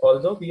this,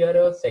 although we are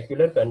a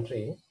secular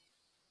country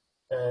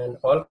and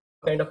all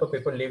kind of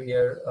people live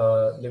here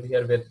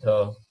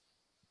with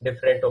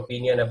different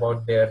opinion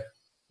about their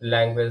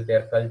language,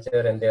 their culture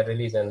and their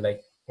religion,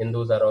 like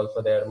Hindus are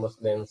also there,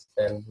 Muslims,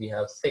 then we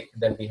have Sikh,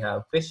 then we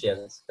have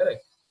Christians,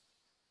 correct?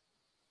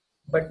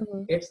 But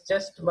it's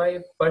just my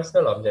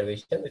personal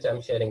observation, which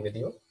I'm sharing with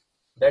you,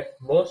 that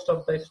most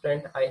of the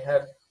students I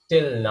have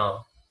till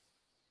now,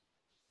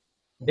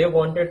 they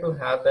wanted to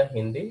have the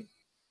Hindi,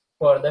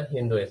 for the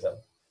Hinduism.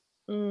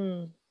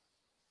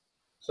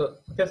 So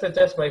this is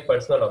just my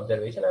personal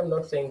observation. I'm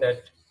not saying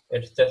that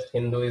it's just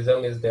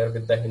Hinduism is there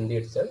with the Hindi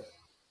itself.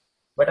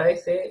 But I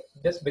say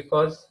just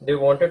because they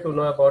wanted to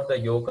know about the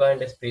yoga and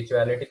the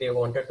spirituality, they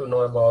wanted to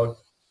know about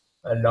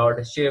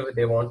Lord Shiv,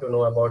 they want to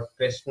know about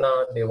Krishna,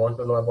 they want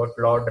to know about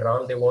Lord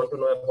Ram, they want to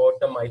know about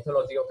the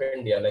mythology of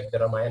India, like the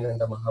Ramayana and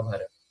the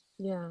Mahabharata.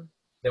 Yeah.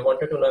 They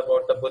wanted to know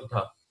about the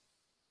Buddha.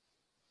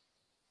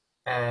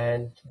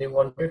 And they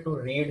wanted to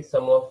read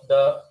some of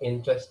the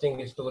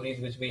interesting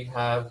stories which we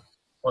have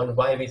on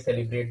why we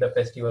celebrate the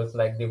festivals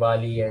like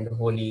Diwali and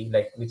Holi,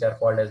 like which are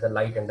called as the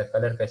light and the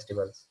color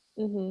festivals.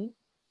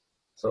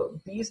 So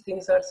these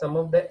things are some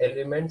of the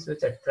elements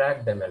which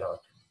attract them a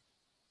lot.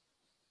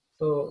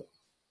 So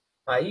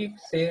I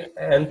say,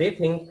 and they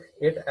think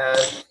it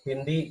as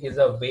Hindi is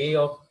a way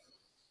of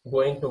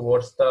going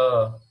towards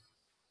the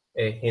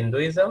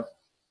Hinduism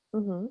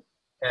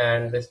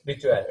and the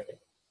spirituality,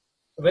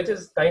 which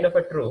is kind of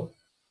a true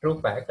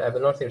fact. I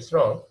will not say it's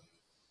wrong,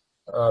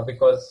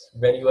 because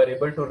when you are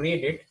able to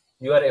read it,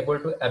 you are able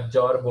to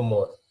absorb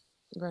more.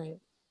 Right.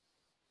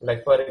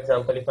 Like for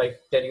example, if I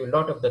tell you a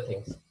lot of the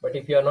things, but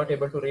if you are not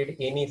able to read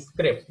any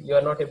script, you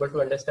are not able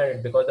to understand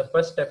it, because the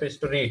first step is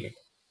to read it,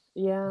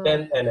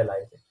 then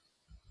analyze it.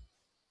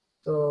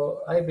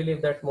 So I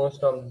believe that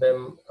most of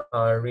them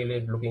are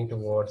really looking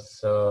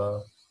towards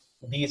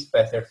these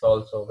facets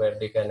also, where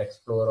they can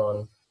explore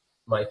on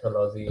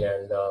mythology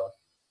and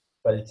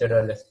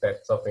cultural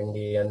aspects of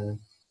Indian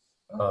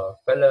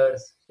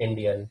colors,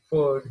 Indian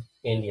food,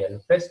 Indian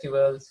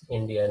festivals,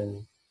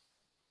 Indian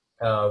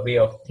way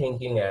of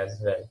thinking as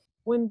well.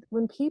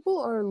 When people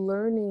are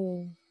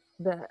learning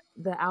the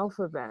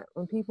alphabet,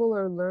 when people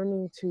are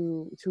learning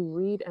to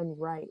read and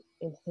write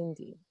in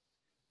Hindi,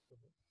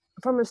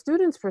 from a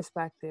student's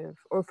perspective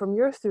or from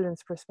your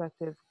student's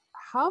perspective,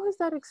 how has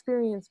that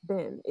experience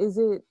been?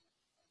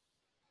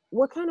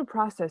 What kind of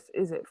process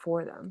is it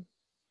for them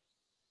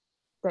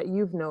that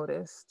you've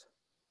noticed?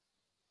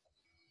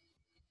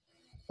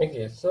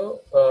 Okay,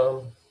 so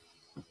so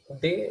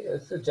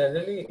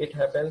generally it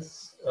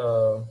happens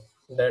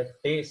that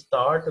they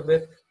start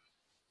with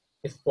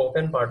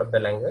spoken part of the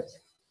language.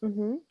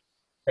 And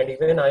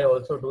even I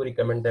also do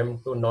recommend them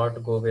to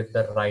not go with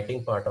the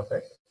writing part of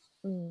it,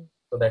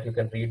 so that you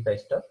can read the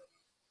stuff.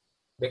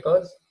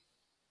 Because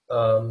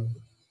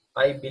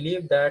I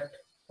believe that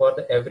for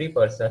every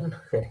person,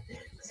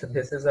 so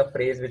this is a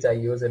phrase which I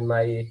use in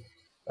my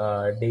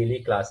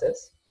daily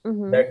classes,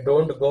 that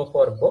don't go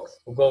for books,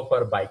 go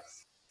for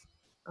bikes.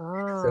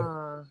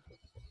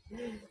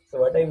 So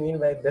what I mean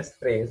by this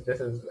phrase, this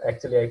is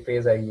actually a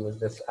phrase I use,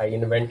 this I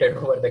invented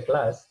over the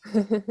class,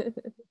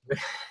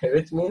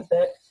 which means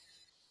that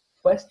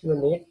first you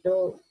need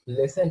to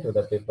listen to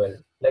the people.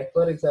 Like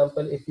for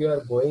example, if you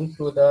are going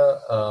through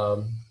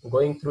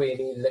going through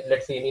any,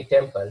 let's say any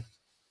temple,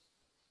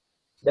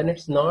 then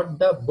it's not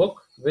the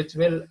book which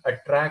will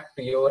attract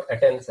your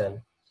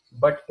attention,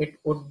 but it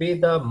would be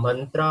the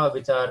mantra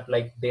which are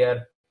like they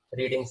are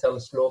reading some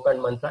sloka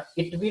and mantra,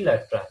 it will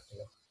attract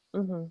you.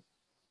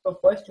 So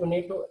first you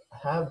need to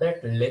have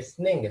that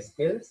listening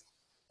skills,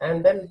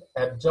 and then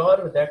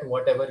absorb that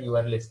whatever you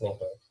are listening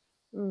to.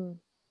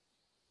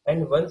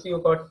 And once you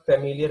got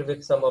familiar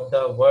with some of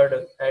the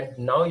word, and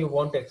now you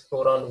want to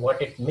explore on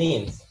what it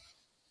means,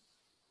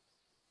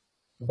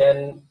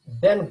 then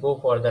go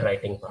for the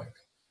writing part.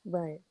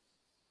 Right.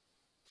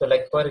 So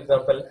like for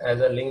example,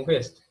 as a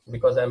linguist,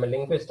 because I'm a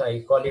linguist,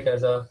 I call it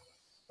as a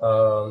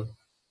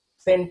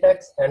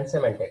syntax and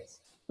semantics.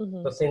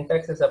 So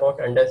syntax is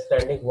about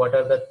understanding what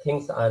are the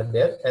things are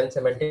there, and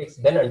semantics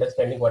then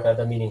understanding what are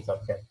the meanings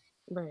of them.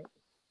 Right.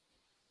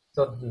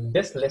 So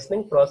this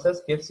listening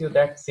process gives you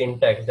that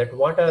syntax, that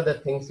what are the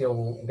things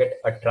you get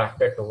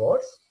attracted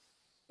towards.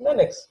 Then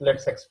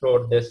let's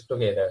explore this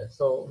together.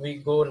 So we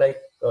go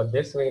like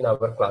this way in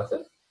our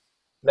classes.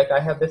 Like I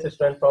have this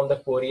student from the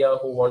Korea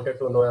who wanted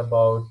to know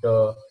about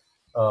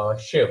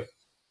Shiv.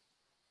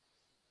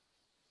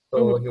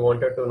 So he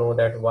wanted to know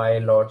that why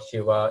Lord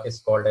Shiva is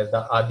called as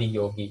the Adi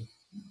Yogi.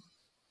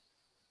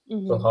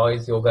 So how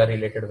is yoga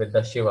related with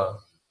the Shiva?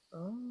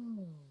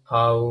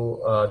 How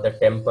the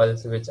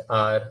temples which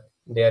are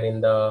there in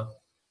the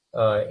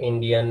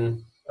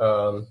Indian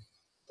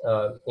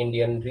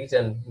Indian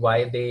region,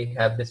 why they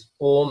have this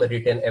Om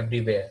written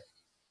everywhere.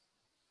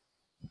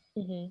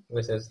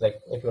 Which is like,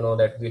 if you know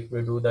that if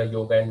we do the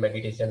yoga and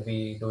meditation,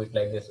 we do it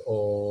like this,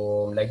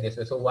 Om, like this.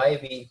 So why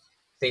we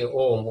say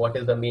Om? What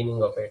is the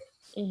meaning of it?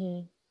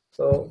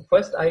 So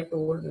first I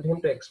told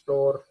him to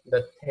explore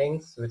the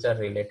things which are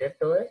related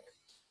to it,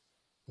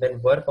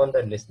 then work on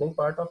the listening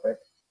part of it,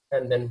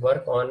 and then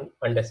work on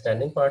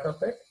understanding part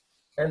of it,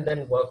 and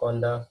then work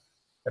on the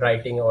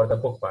writing or the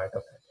book part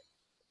of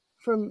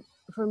it.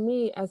 For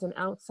me, as an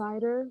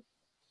outsider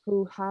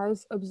who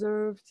has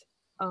observed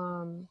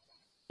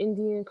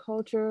Indian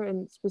culture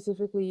and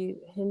specifically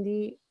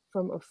Hindi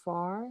from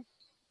afar,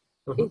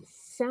 it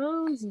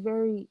sounds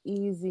very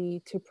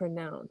easy to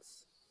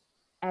pronounce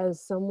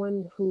as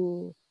someone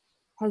who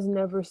has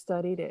never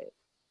studied it.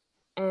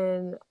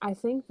 And I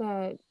think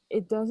that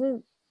it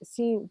doesn't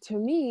seem, to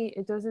me,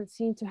 it doesn't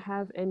seem to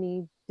have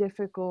any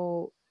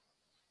difficult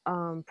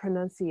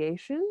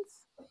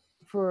pronunciations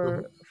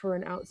Mhm. for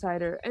an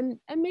outsider. And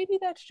maybe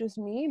that's just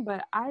me,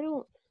 but I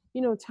don't,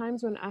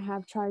 times when I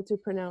have tried to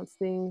pronounce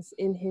things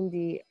in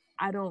Hindi,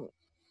 I don't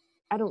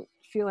I don't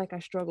feel like I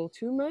struggle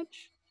too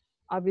much.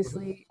 Mhm.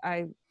 Obviously,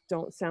 I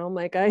don't sound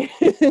like I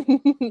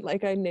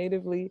like I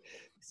natively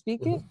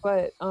speak it, Mhm.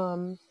 but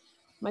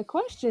my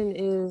question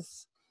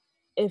is,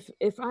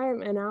 if I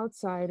am an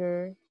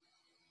outsider,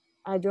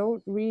 I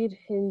don't read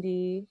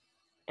Hindi,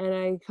 and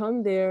I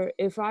come there,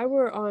 if I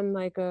were on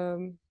like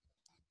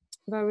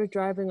if I was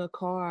driving a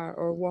car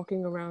or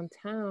walking around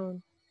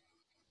town,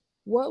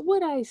 what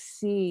would I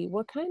see?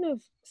 What kind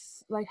of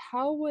like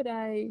how would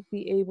I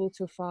be able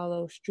to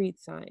follow street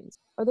signs?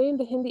 Are they in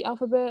the Hindi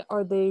alphabet?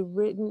 Are they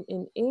written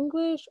in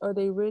English? Are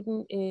they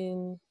written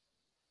in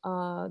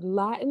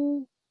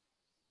Latin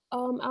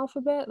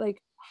alphabet?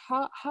 Like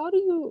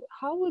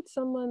how would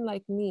someone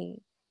like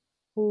me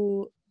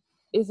who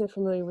isn't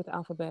familiar with the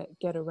alphabet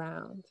get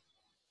around?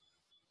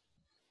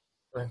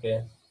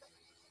 Okay.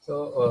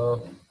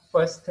 So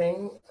first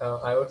thing,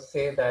 I would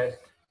say that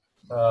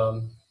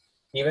um,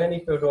 even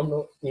if you don't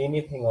know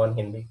anything on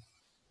Hindi,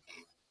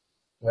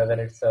 whether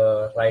it's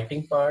a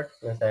writing part,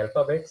 means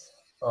alphabets,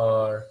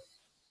 or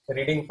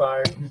reading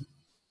part,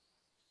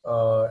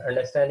 or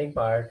understanding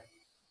part,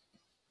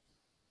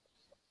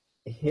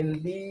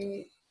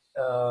 Hindi,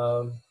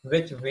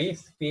 which we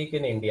speak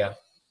in India,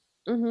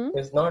 Mm-hmm.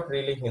 is not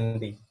really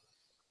Hindi.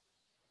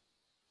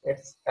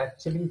 It's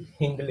actually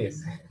English.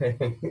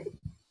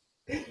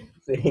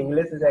 So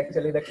English is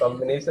actually the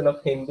combination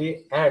of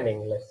Hindi and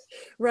English.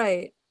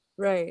 Right,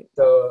 right.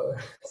 So,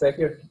 so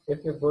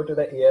if you go to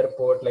the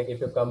airport, like if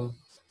you come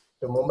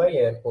to Mumbai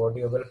airport,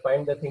 you will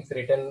find the things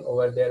written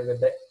over there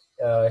with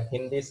the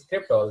Hindi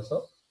script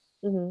also.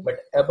 Mm-hmm. But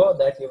above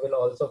that, you will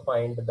also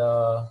find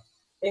the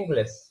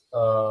English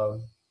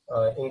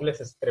English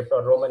script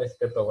or Roman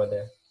script over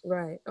there.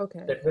 Right.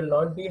 Okay. It will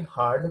not be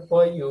hard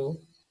for you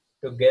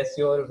to guess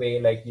your way,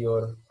 like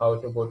your how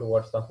to go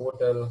towards the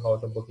hotel, how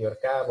to book your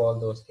cab, all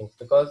those things,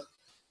 because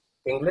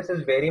English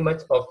is very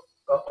much of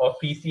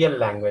official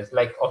language.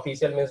 Like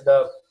official means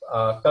the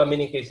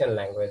communication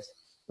language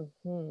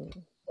Mm-hmm.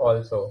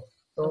 also.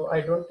 So Okay.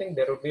 I don't think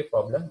there would be a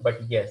problem.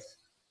 But yes,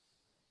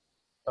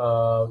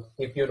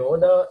 if you know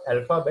the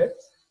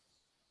alphabets,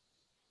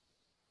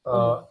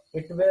 Mm-hmm.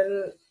 it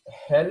will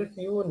help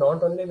you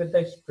not only with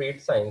the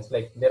street signs.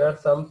 Like there are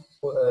some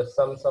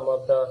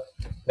of the,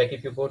 like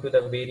if you go to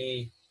the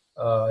very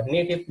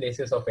native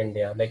places of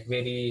India, like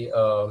very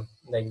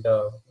like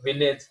the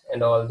village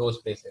and all those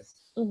places,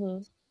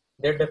 Mm-hmm.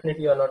 there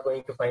definitely you are not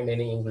going to find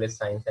any English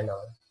signs and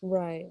all.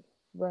 Right.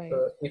 Right.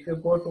 So if you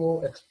go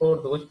to explore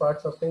those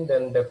parts of things,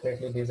 then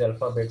definitely these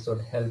alphabets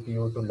would help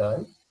you to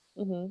learn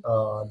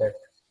Mm-hmm. that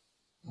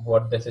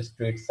what this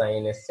street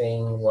sign is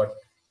saying, what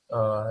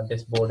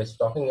this board is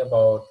talking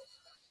about,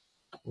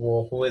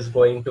 who is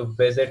going to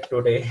visit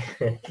today.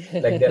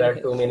 Like there are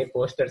too many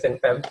posters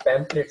and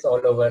pamphlets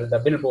all over the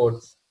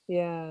billboards.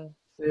 Yeah.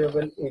 So you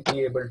will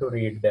be able to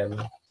read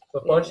them.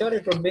 So for Yeah. sure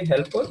it would be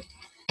helpful,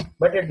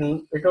 but it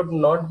would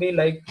not be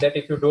like that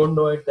if you don't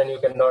know it, then you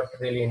cannot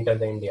really enter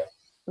the India.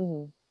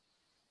 Mhm.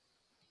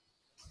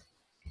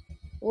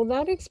 Well,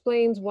 that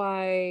explains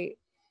why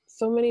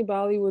so many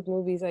Bollywood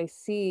movies I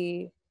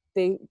see,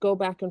 they go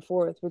back and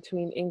forth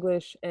between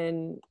English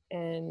and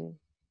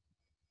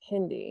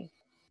Hindi.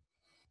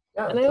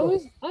 Yeah, And true.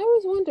 I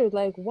always wondered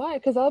like why,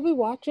 because I'll be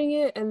watching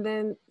it and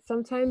then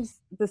sometimes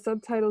the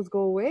subtitles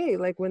go away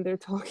like when they're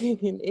talking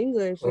in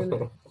English,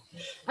 and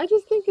I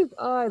just think it's,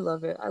 oh, I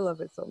love it. I love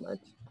it so much.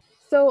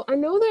 So I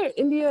know that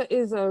India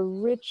is a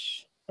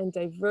rich and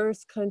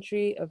diverse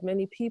country of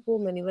many people,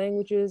 many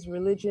languages,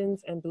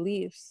 religions, and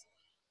beliefs.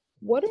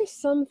 What are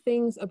some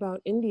things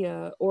about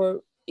India,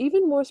 or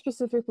even more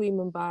specifically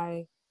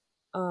Mumbai,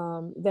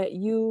 that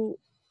you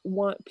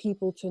want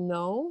people to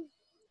know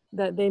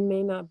that they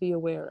may not be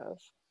aware of?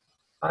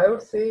 I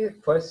would say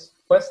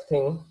first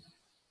thing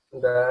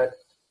that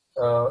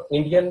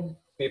Indian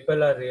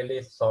people are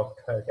really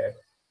soft-hearted.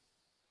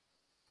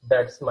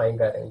 That's my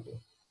guarantee.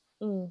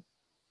 Mm,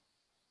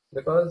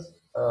 Because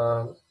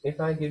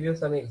if I give you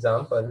some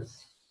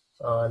examples,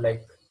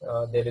 like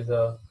there is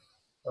a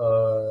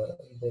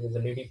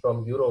lady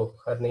from Europe.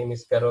 Her name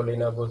is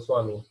Carolina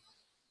Goswami,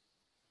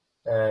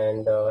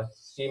 and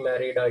she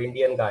married an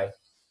Indian guy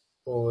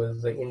who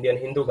is an Indian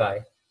Hindu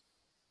guy,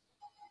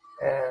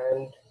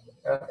 and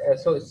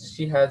so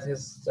she has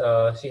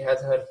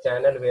her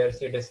channel where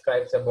she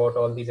describes about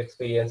all these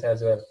experience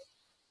as well.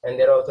 And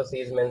there also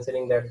she is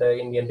mentioning that the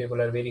Indian people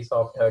are very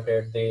soft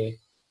hearted. They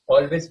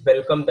always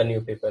welcome the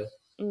new people,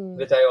 mm,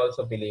 which I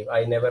also believe.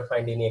 I never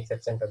find any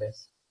exception to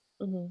this.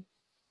 mm-hmm,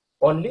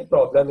 Only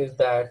problem is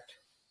that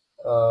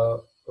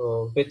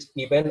which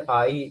even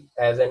I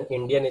as an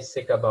Indian is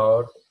sick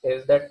about,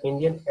 is that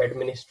Indian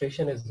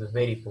administration is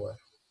very poor.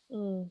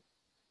 mm,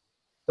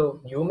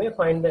 So you may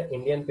find the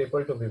Indian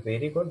people to be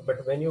very good,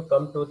 but when you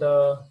come to the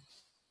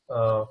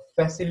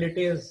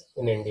facilities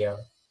in India,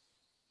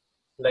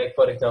 like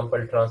for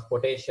example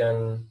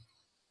transportation,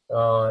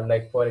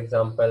 like for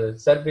example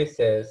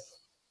services.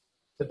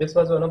 So this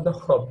was one of the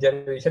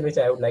observation which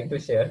I would like to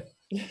share.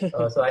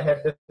 So I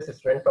had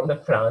this friend from the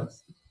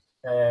France,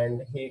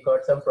 and he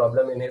got some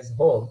problem in his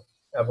home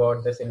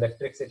about this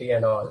electricity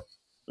and all.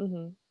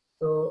 Mm-hmm.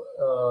 So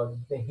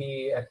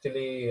he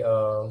actually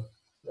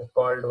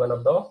called one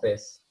of the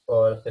office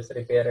for this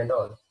repair and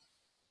all.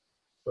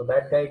 So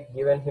that guy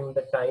given him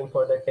the time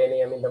for the 10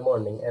 a.m. in the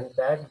morning, and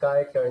that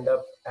guy turned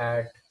up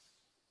at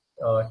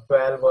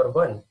 12 or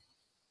 1.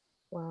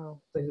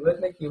 Wow. So he was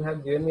like, "You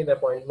have given me the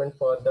appointment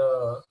for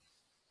the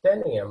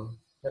 10 a.m.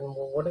 Then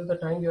what is the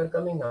time you are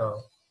coming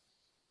now?"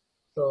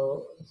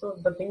 So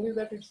the thing is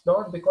that it's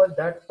not because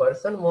that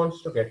person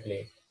wants to get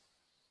late,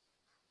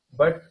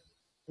 but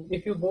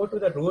if you go to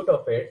the root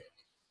of it,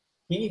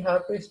 he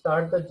have to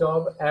start the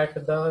job at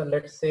the,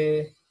 let's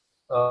say,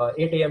 8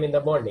 a.m. in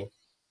the morning.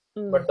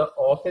 Mm. But the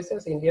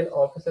offices, Indian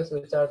offices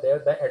which are there,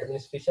 the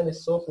administration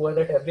is so poor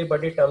that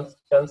everybody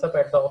turns up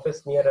at the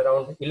office near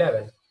around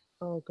 11.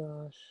 Oh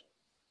gosh.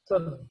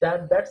 So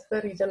that's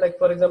the reason. Like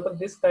for example,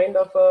 this kind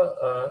of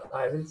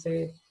I will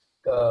say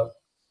uh,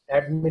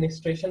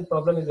 administration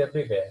problem is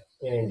everywhere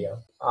in India.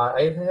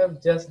 I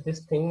have just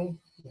this thing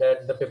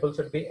that the people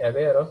should be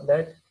aware of,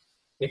 that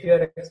if you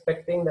are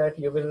expecting that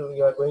you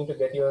are going to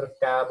get your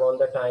cab on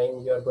the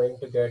time, you are going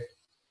to get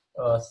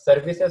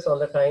services on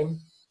the time,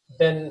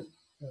 then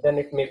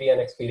it may be an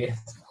experience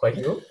for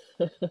you.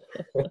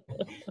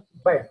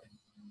 But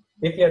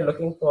if you're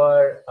looking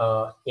for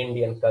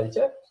Indian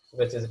culture,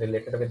 which is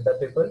related with the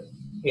people,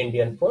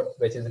 Indian food,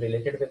 which is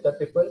related with the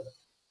people,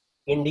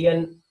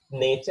 Indian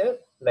nature,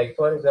 like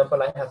for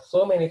example, I have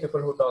so many people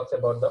who talks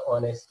about the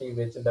honesty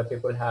which the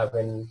people have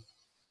in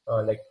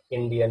like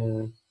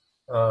Indian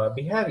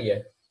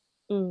behavior.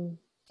 Mm.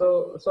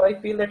 So I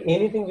feel that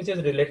anything which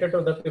is related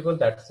to the people,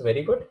 that's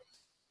very good.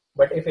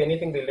 But if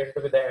anything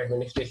related with the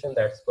administration,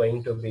 that's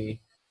going to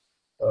be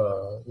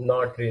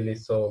not really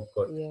so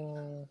good.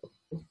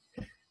 Yeah.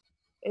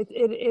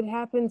 It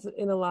happens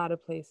in a lot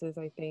of places,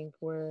 I think,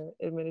 where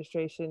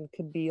administration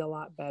could be a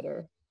lot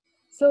better.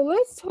 So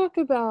let's talk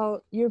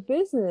about your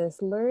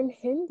business, Learn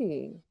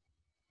Hindi.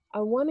 I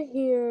want to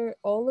hear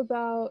all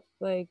about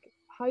like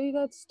how you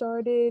got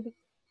started.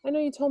 I know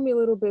you told me a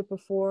little bit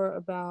before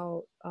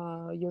about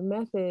your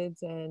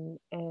methods and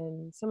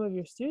some of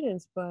your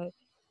students, but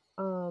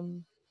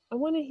um, I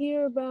want to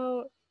hear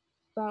about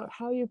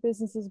how your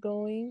business is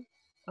going,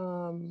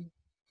 um,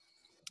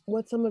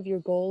 what some of your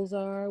goals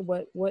are,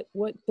 what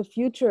the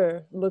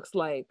future looks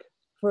like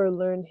for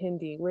Learn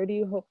Hindi. Where do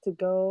you hope to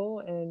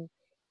go, and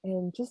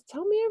just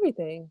tell me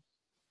everything.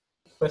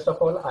 First of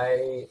all,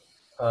 I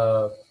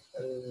uh,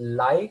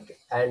 like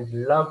and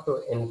love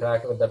to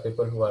interact with the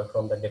people who are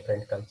from the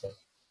different culture.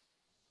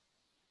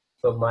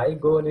 So my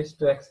goal is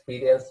to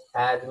experience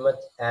as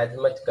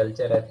much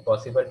culture as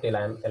possible till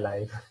I'm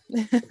alive.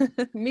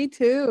 Me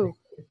too.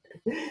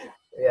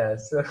 Yeah.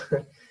 So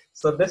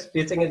so this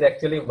teaching is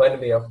actually one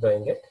way of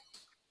doing it.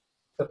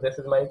 So this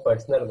is my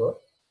personal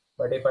goal.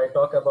 But if I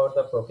talk about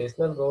the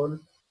professional goal,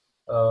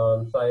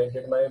 so I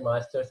did my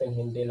master's in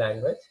Hindi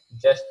language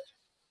just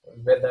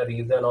with the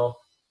reason of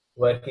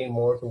working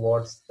more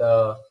towards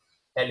the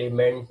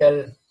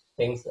elemental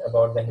things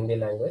about the Hindi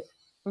language.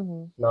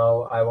 Hmm.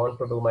 Now I want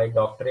to do my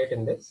doctorate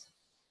in this,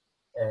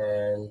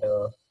 and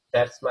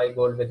that's my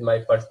goal with my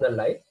personal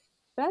life.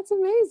 That's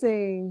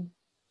amazing.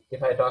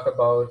 If I talk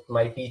about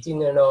my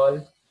teaching and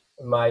all,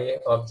 my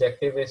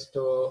objective is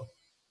to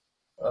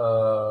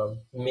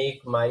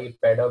make my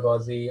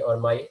pedagogy or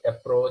my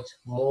approach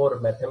more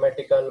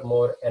mathematical,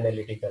 more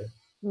analytical,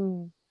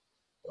 Mm.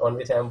 on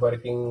which I'm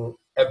working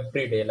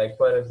every day. Like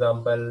for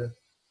example,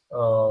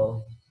 uh,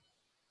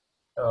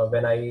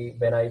 when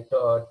I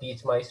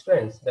teach my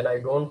students, then I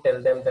don't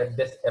tell them that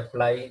this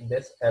apply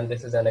this and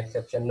this is an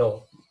exception.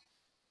 No,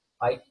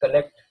 I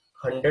collect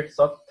hundreds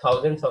of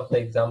thousands of the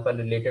example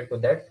related to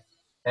that,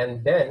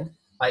 and then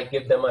I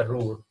give them a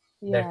rule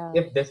that Yeah.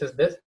 if this is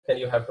this, then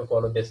you have to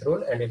follow this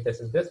rule, and if this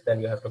is this,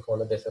 then you have to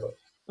follow this rule.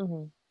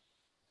 Hmm.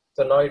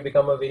 So now it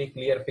become a very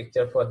clear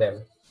picture for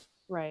them.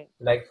 Right.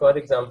 Like for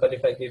example,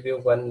 if I give you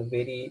one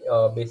very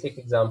basic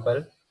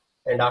example,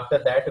 and after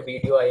that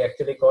video, I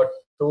actually got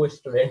two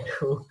students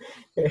who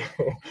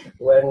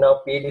were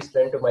now paid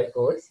student to my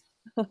course,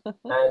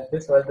 and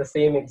this was the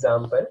same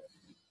example.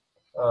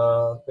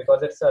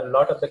 Because it's a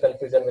lot of the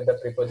confusion with the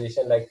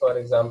preposition. Like for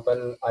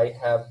example, I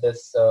have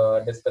this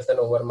discussion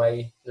over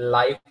my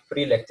live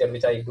free lecture,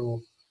 which I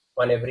do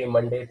on every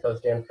Monday,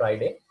 Thursday, and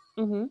Friday.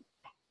 Hmm.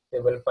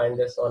 You will find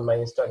this on my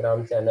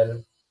Instagram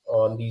channel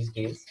on these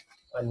days.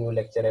 A new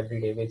lecture every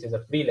day, which is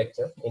a free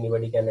lecture.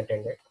 Anybody can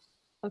attend it.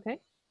 Okay.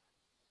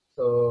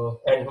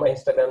 So, and my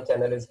Instagram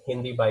channel is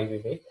Hindi by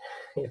Vivek.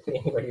 If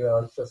anybody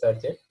wants to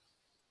search it.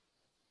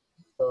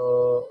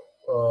 So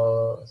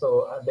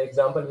the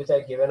example which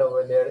I given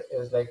over there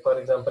is like, for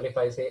example, if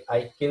I say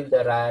I kill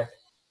the rat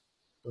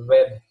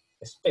with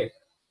stick,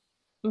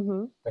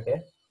 Hmm.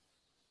 okay.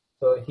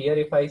 So here,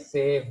 if I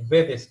say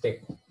with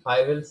stick,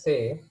 I will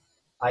say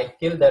I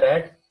kill the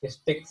rat,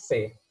 stick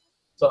say.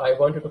 So I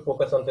wanted to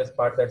focus on this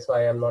part. That's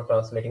why I'm not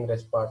translating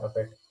rest part of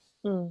it.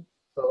 Mm.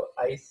 So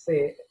I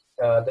say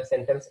the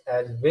sentence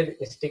as with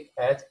stick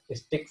as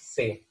stick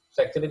say.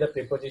 So actually the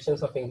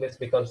prepositions of English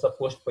becomes the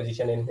post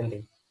position in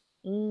Hindi.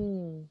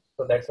 Mm.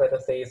 So that's why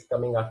the say is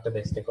coming after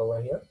the stick over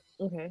here.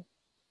 Okay.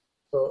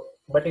 So,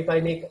 but if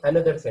I make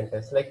another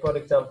sentence, like for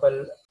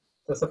example,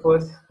 so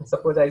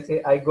suppose I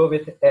say I go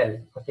with L,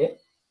 okay?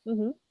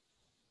 Mm-hmm.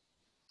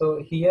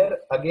 So here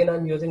again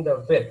I'm using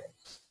the with,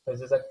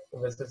 which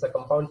is a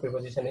compound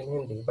preposition in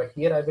Hindi. But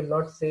here I will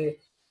not say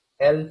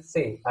L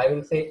say, I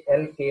will say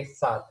L ke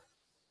saath.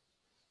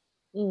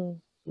 Mm.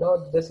 Now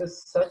this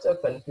is such a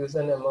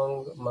confusion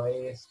among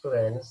my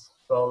students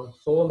from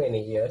so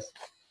many years.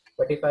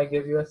 But if I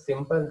give you a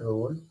simple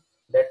rule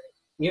that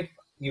if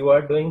you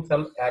are doing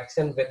some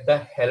action with the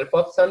help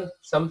of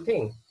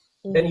something,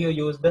 then you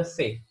use the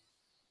say.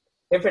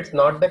 If it's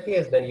not the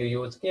case, then you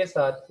use ke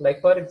saath.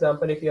 Like for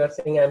example, if you are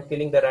saying I'm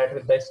killing the rat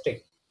with the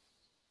stick.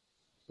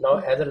 Now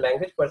as a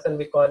language person,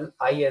 we call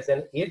I as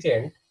an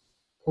agent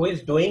who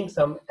is doing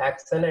some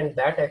action, and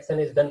that action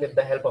is done with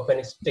the help of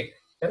a stick,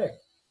 correct?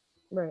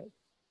 Right.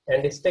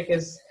 And stick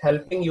is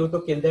helping you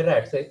to kill the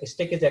rat. So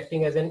stick is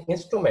acting as an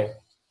instrument,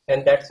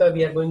 and that's why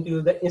we are going to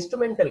use the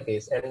instrumental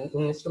case. And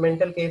in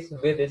instrumental case,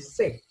 with is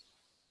say.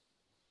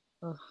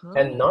 Uh-huh.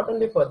 And not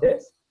only for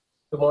this,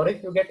 tomorrow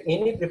if you get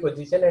any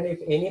preposition and if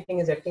anything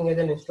is acting as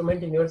an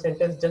instrument in your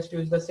sentence, just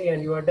use the say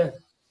and you are done.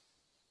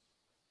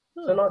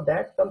 So now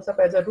that comes up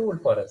as a rule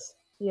for us.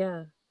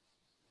 Yeah.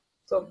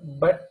 So,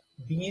 but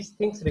these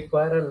things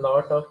require a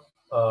lot of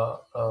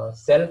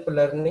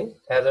self-learning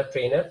as a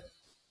trainer,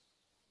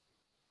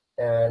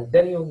 and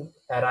then you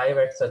arrive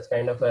at such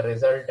kind of a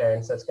result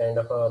and such kind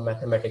of a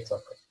mathematics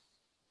of it.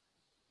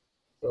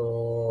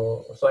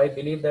 So I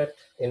believe that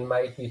in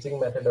my teaching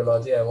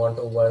methodology, I want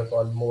to work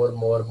on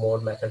more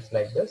methods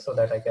like this so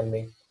that I can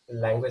make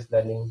language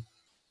learning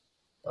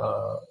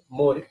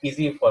more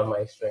easy for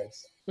my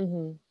students.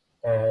 Mm-hmm.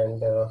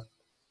 And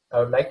I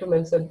would like to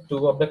mention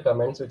two of the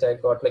comments which I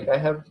got. Like I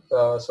have,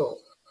 so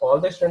all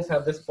the students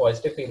have this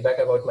positive feedback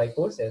about my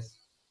courses,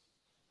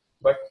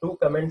 but two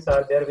comments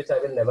are there which I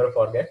will never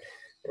forget.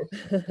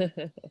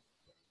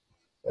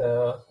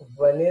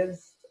 One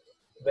is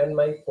when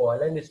my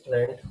Poland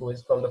student, who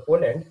is from the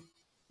Poland,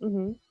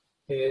 Mm-hmm.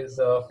 he is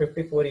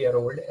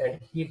 54-year-old,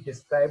 and he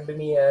described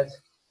me as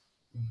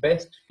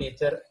best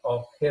teacher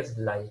of his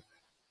life.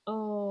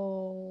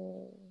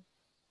 Oh.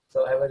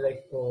 So I was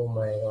like, oh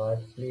my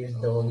God, please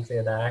don't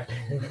say that.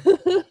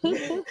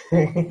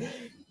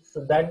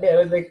 So that day I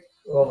was like,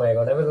 oh my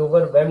God, I was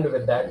overwhelmed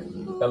with that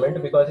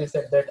comment because he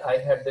said that I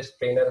had this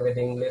trainer with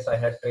English, I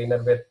had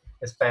trainer with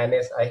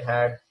Spanish, I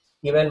had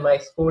even my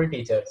school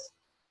teachers.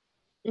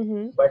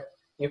 Mm-hmm. But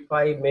if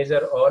I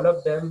measure all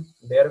of them,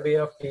 their way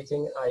of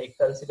teaching, I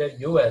consider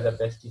you as the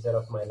best teacher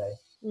of my life.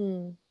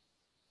 Mm.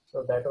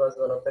 So that was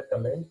one of the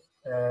comment.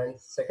 And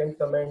second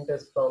comment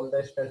is from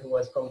the student who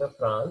was from the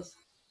France.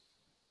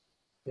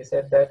 He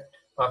said that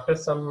after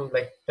some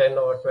like 10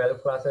 or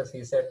 12 classes,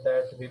 he said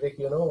that, Vivek,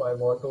 I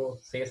want to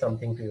say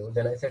something to you.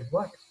 Then I said,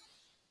 what?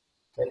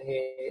 And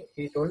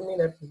he told me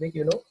that,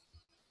 Vivek,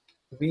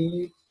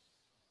 we,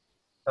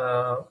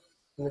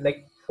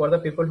 like for the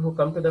people who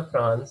come to the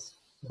France,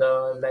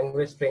 the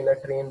language trainer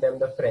trained them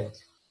the French.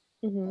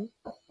 Mm-hmm.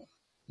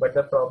 But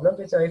the problem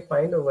which I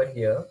find over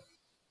here,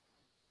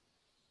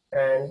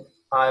 and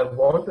I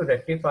want to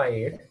rectify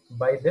it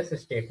by this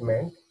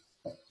statement,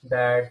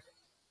 that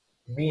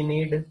we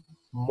need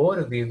more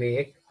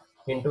Vivek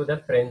into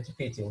the French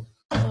teaching.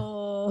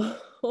 Oh.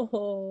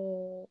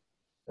 So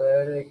I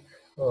was like,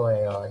 oh my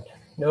God,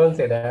 don't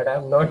say that.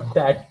 I'm not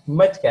that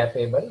much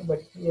capable,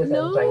 but yes,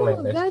 I'm trying my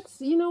No,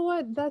 best. you know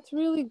what? That's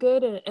really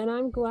good, and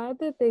I'm glad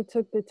that they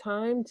took the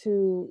time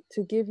to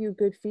give you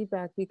good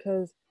feedback,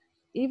 because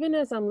even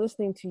as I'm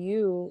listening to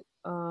you,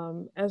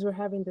 as we're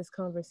having this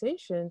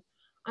conversation,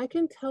 I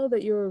can tell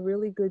that you're a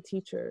really good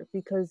teacher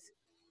because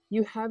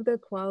you have the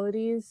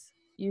qualities.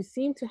 You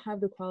seem to have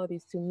the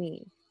qualities to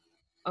me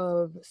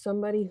of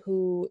somebody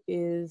who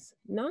is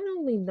not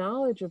only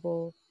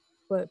knowledgeable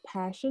but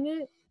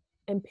passionate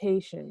and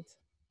patient.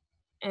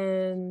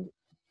 And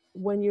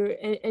when you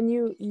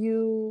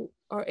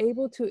are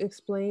able to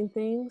explain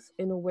things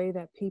in a way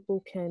that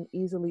people can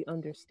easily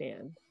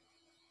understand,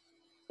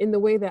 in the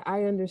way that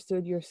I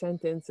understood your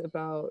sentence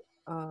about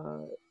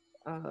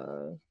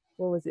what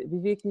was it,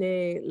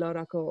 Vivekne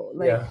Larako,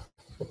 like Yeah,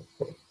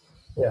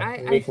 yeah,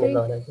 I weak think,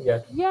 knowledge.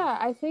 Yeah, yeah,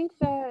 I think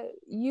that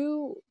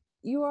you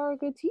are a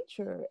good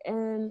teacher,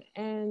 and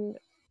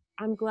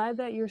I'm glad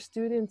that your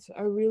students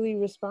are really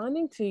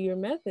responding to your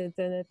methods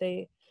and that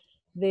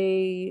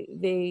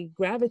they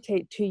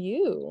gravitate to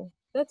you.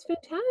 That's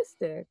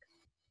fantastic.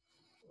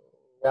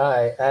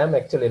 yeah, I am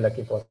actually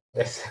lucky for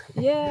this.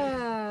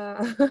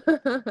 Yeah.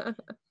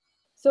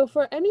 So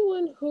for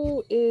anyone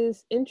who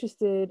is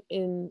interested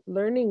in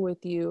learning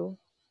with you,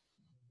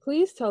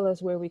 please tell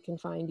us where we can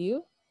find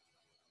you.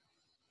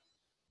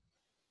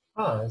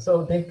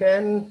 So they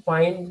can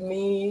find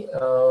me.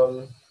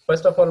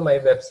 First of all, my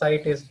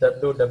website is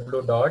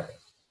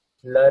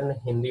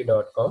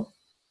www.learnhindi.com.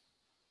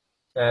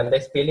 And the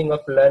spelling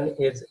of learn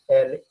is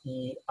Lern.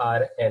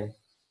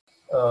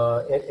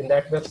 In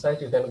that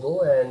website, you can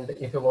go, and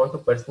if you want to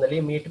personally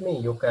meet me,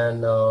 you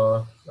can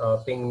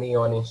ping me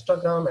on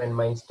Instagram, and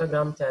my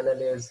Instagram channel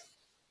is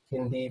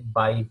Hindi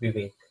by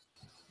Vivek.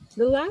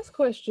 The last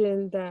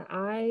question that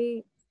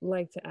I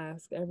like to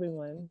ask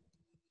everyone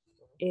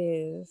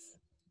is,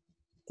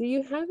 do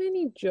you have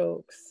any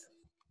jokes,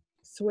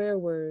 swear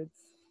words,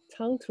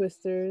 tongue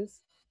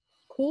twisters,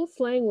 cool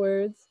slang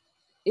words,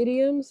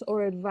 idioms,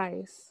 or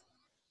advice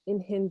in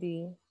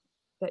Hindi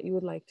that you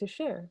would like to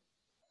share?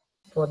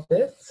 For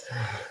this,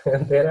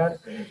 there are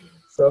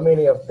so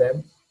many of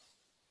them.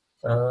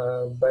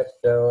 But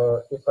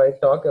if I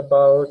talk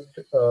about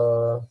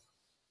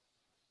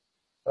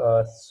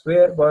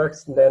swear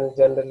words, then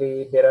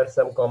generally there are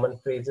some common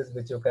phrases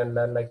which you can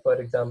learn. Like for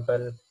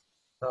example,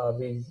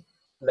 we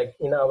like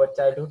in our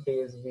childhood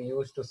days we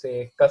used to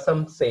say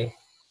 "kasam se."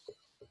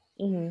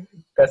 Mm-hmm.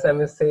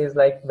 Kasam se is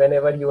like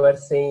whenever you are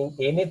saying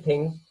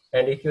anything,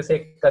 and if you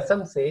say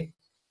 "kasam se,"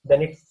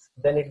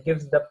 then it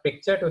gives the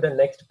picture to the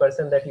next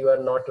person that you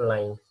are not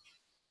lying.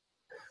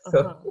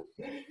 So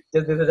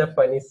just this is a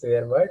funny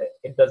swear word.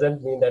 It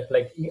doesn't mean that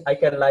like I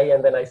can lie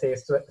and then I say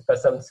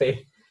kasam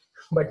say,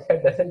 but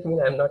that doesn't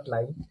mean I'm not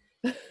lying.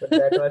 But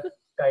that was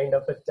kind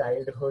of a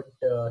childhood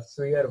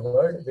swear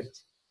word, which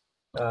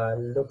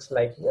looks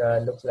like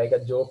a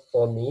joke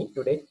for me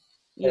today.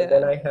 Yeah. And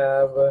then I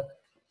have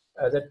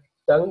as a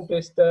tongue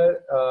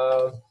twister.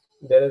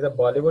 There is a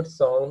Bollywood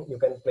song. You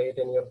can play it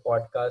in your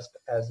podcast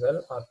as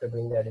well after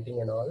doing the editing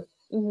and all.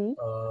 Mm-hmm.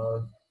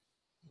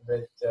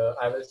 Which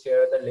I will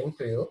share the link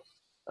to you.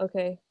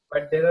 Okay.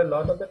 But there are a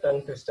lot of the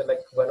tongue twister.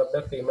 Like one of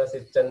the famous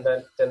is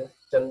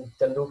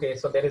Chandu ke.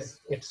 So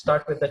it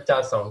starts with the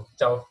cha sound,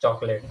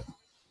 chocolate.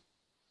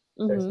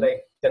 So it's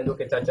like Chandu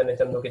ke chacha ne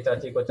Chandu ke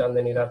chachi ko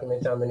chandani raat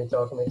mein chandani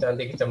chowk mein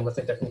chandi ki chammac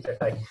se chutney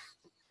chatai.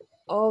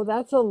 Oh,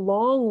 that's a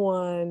long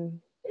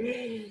one.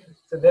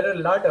 So there are a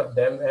lot of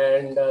them,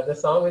 and the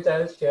song which I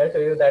will share to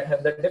you that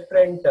have the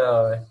different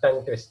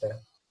tongue twister.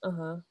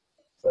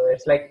 So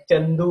it's like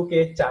Chandu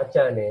ke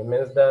chacha ne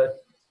means the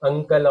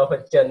uncle of a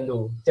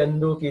Chandu.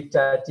 Chandu ki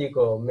chachi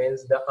ko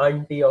means the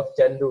auntie of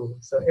Chandu.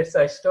 So it's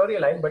a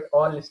storyline, but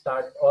all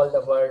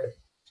the word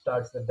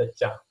starts with the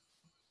cha.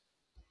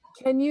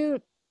 Can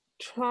you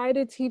try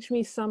to teach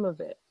me some of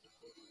it?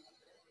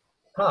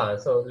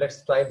 So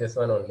let's try this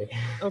one only.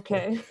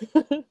 Okay.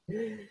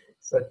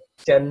 So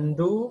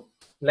Chandu,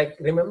 like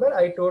remember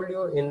I told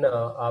you in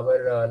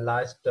our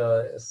last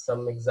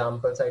some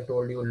examples, I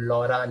told you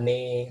Laura,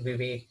 ne,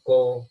 Vivek,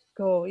 ko.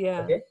 Go,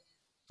 yeah. Okay.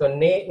 So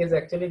ne is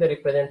actually the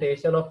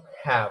representation of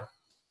have.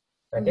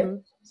 Okay.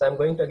 So I'm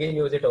going to again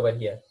use it over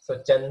here. So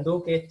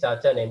Chandu ke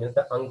chacha ne means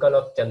the uncle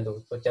of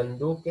Chandu. So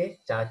Chandu ke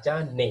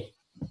chacha ne.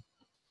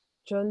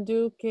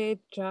 Chandu ke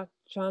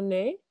chacha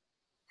ne.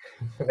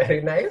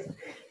 Very nice.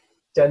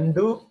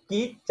 Chandu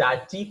ki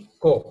chachi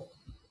ko.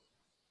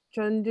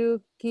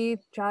 Chandu ki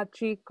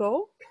chachi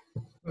ko.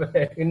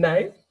 Very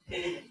nice.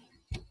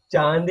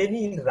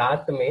 Chandini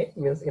raat mein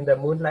means in the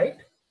moonlight.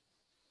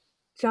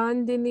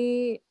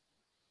 Chandini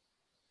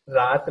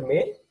रात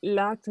में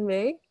रात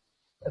में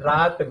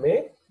रात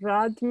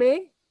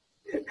में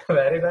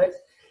very nice.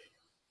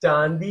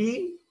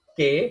 चांदी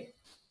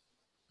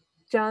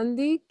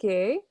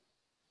के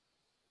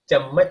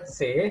चम्मच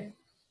से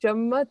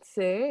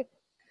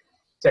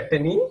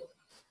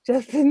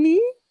चटनी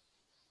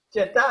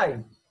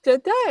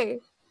चटाई.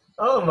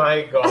 Oh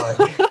my God.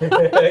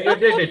 You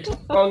did it.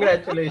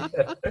 Congratulations.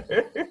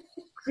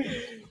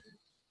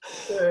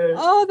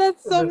 Oh,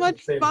 that's so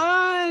much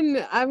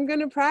fun. I'm going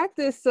to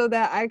practice so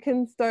that I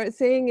can start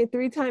saying it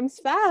 3 times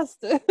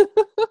fast.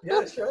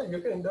 Yeah, sure. You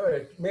can do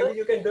it. Maybe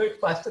you can do it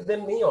faster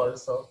than me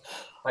also.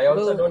 I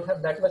also don't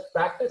have that much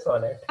practice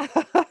on it.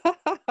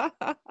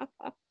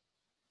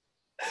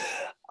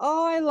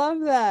 Oh, I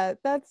love that.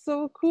 That's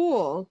so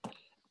cool.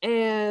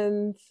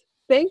 And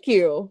thank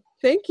you.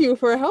 Thank you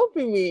for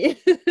helping me.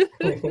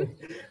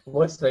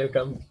 Most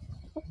welcome.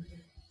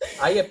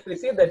 I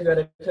appreciate that you are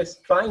at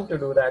least trying to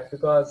do that,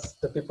 because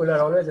the people are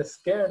always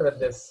scared with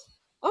this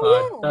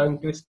tongue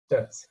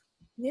twisters.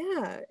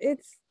 Yeah,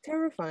 it's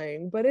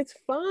terrifying, but it's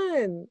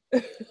fun.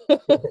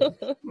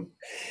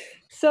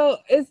 So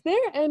is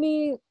there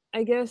any,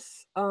 I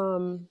guess,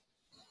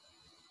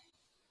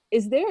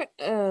 is there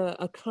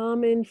a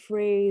common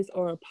phrase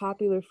or a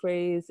popular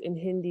phrase in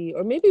Hindi,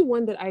 or maybe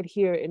one that I'd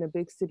hear in a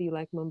big city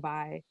like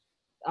Mumbai,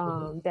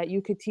 that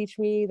you could teach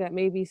me, that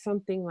maybe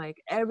something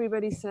like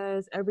everybody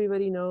says,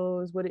 everybody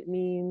knows what it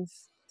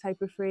means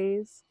type of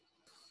phrase?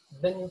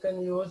 Then you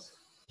can use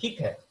theek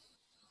hai.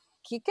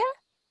 Theek hai?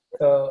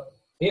 So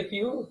if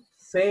you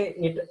say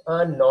it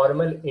a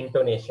normal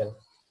intonation,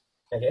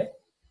 okay?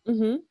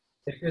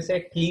 If you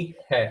say theek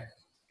hai,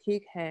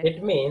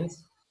 it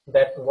means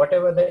that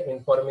whatever the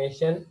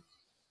information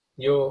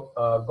you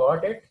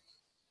got it,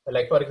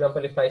 like for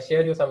example, if I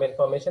share you some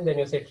information, then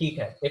you say theek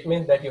hai, it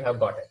means that you have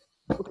got it.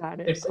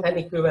 It's an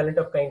equivalent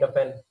of kind of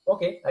an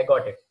okay, I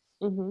got it.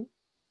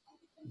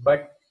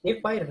 But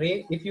if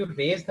you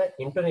raise the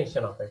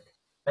intonation of it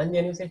and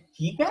then you say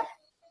theek hai,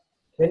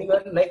 When you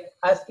are like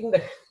asking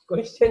the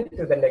question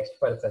to the next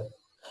person.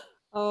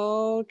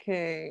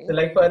 Okay. So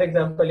like for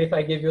example, if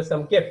I give you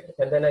some gift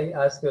and then I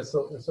ask you,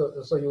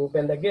 so you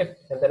open the gift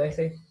and then I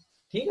say,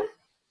 "ठीक है?"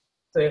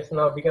 So it's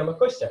now become a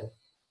question.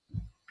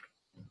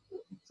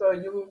 So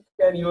you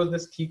can use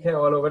this "ठीक है"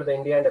 all over the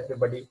India and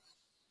everybody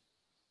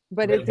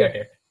But will get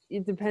it.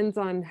 it depends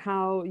on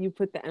how you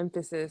put the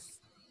emphasis,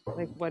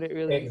 like what it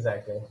really.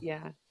 Exactly.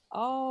 Yeah.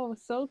 Oh,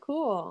 so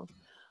cool.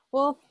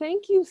 Well,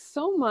 thank you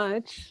so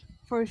much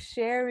for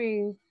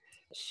sharing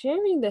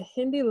the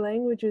Hindi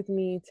language with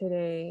me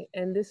today.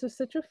 And this was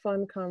such a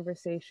fun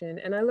conversation.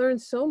 And I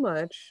learned so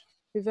much.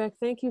 Vivek,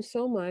 thank you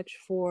so much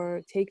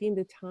for taking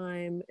the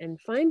time and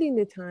finding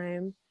the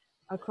time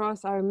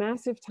across our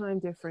massive time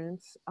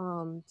difference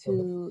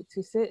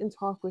to sit and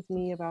talk with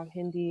me about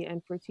Hindi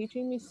and for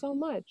teaching me so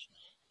much.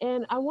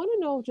 And I want to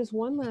know just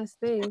one last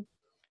thing.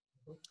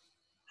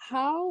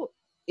 How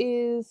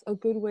is a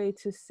good way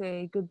to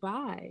say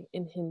goodbye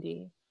in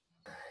Hindi?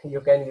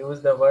 You can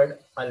use the word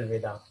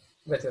alvida,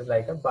 which is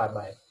like a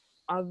bye-bye.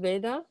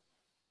 Aveda?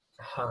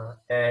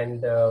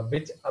 And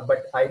but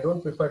I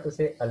don't prefer to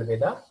say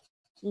alvida.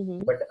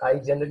 Mm-hmm. But I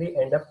generally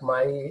end up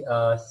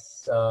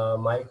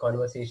my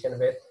conversation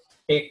with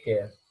take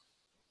care.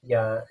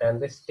 Yeah,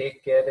 and this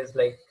take care is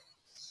like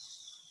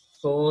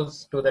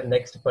shows to the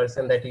next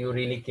person that you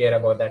really care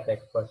about that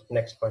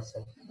next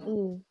person.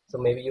 Mm. So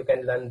maybe you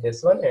can learn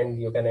this one and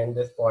you can end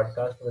this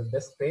podcast with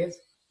this phrase.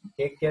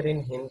 Take care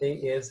in Hindi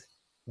is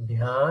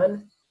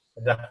dhyan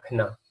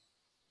rakhna.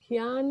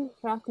 Kian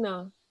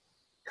Rakna.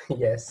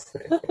 Yes.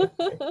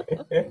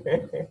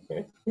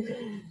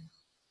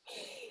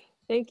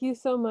 Thank you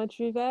so much,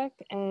 Vivek,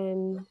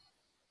 and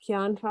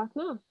Kian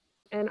Rakna.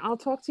 And I'll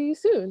talk to you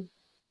soon.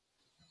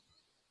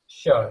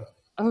 Sure.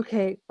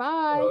 Okay,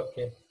 bye.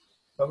 Okay.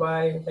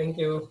 Bye-bye. Thank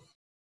you.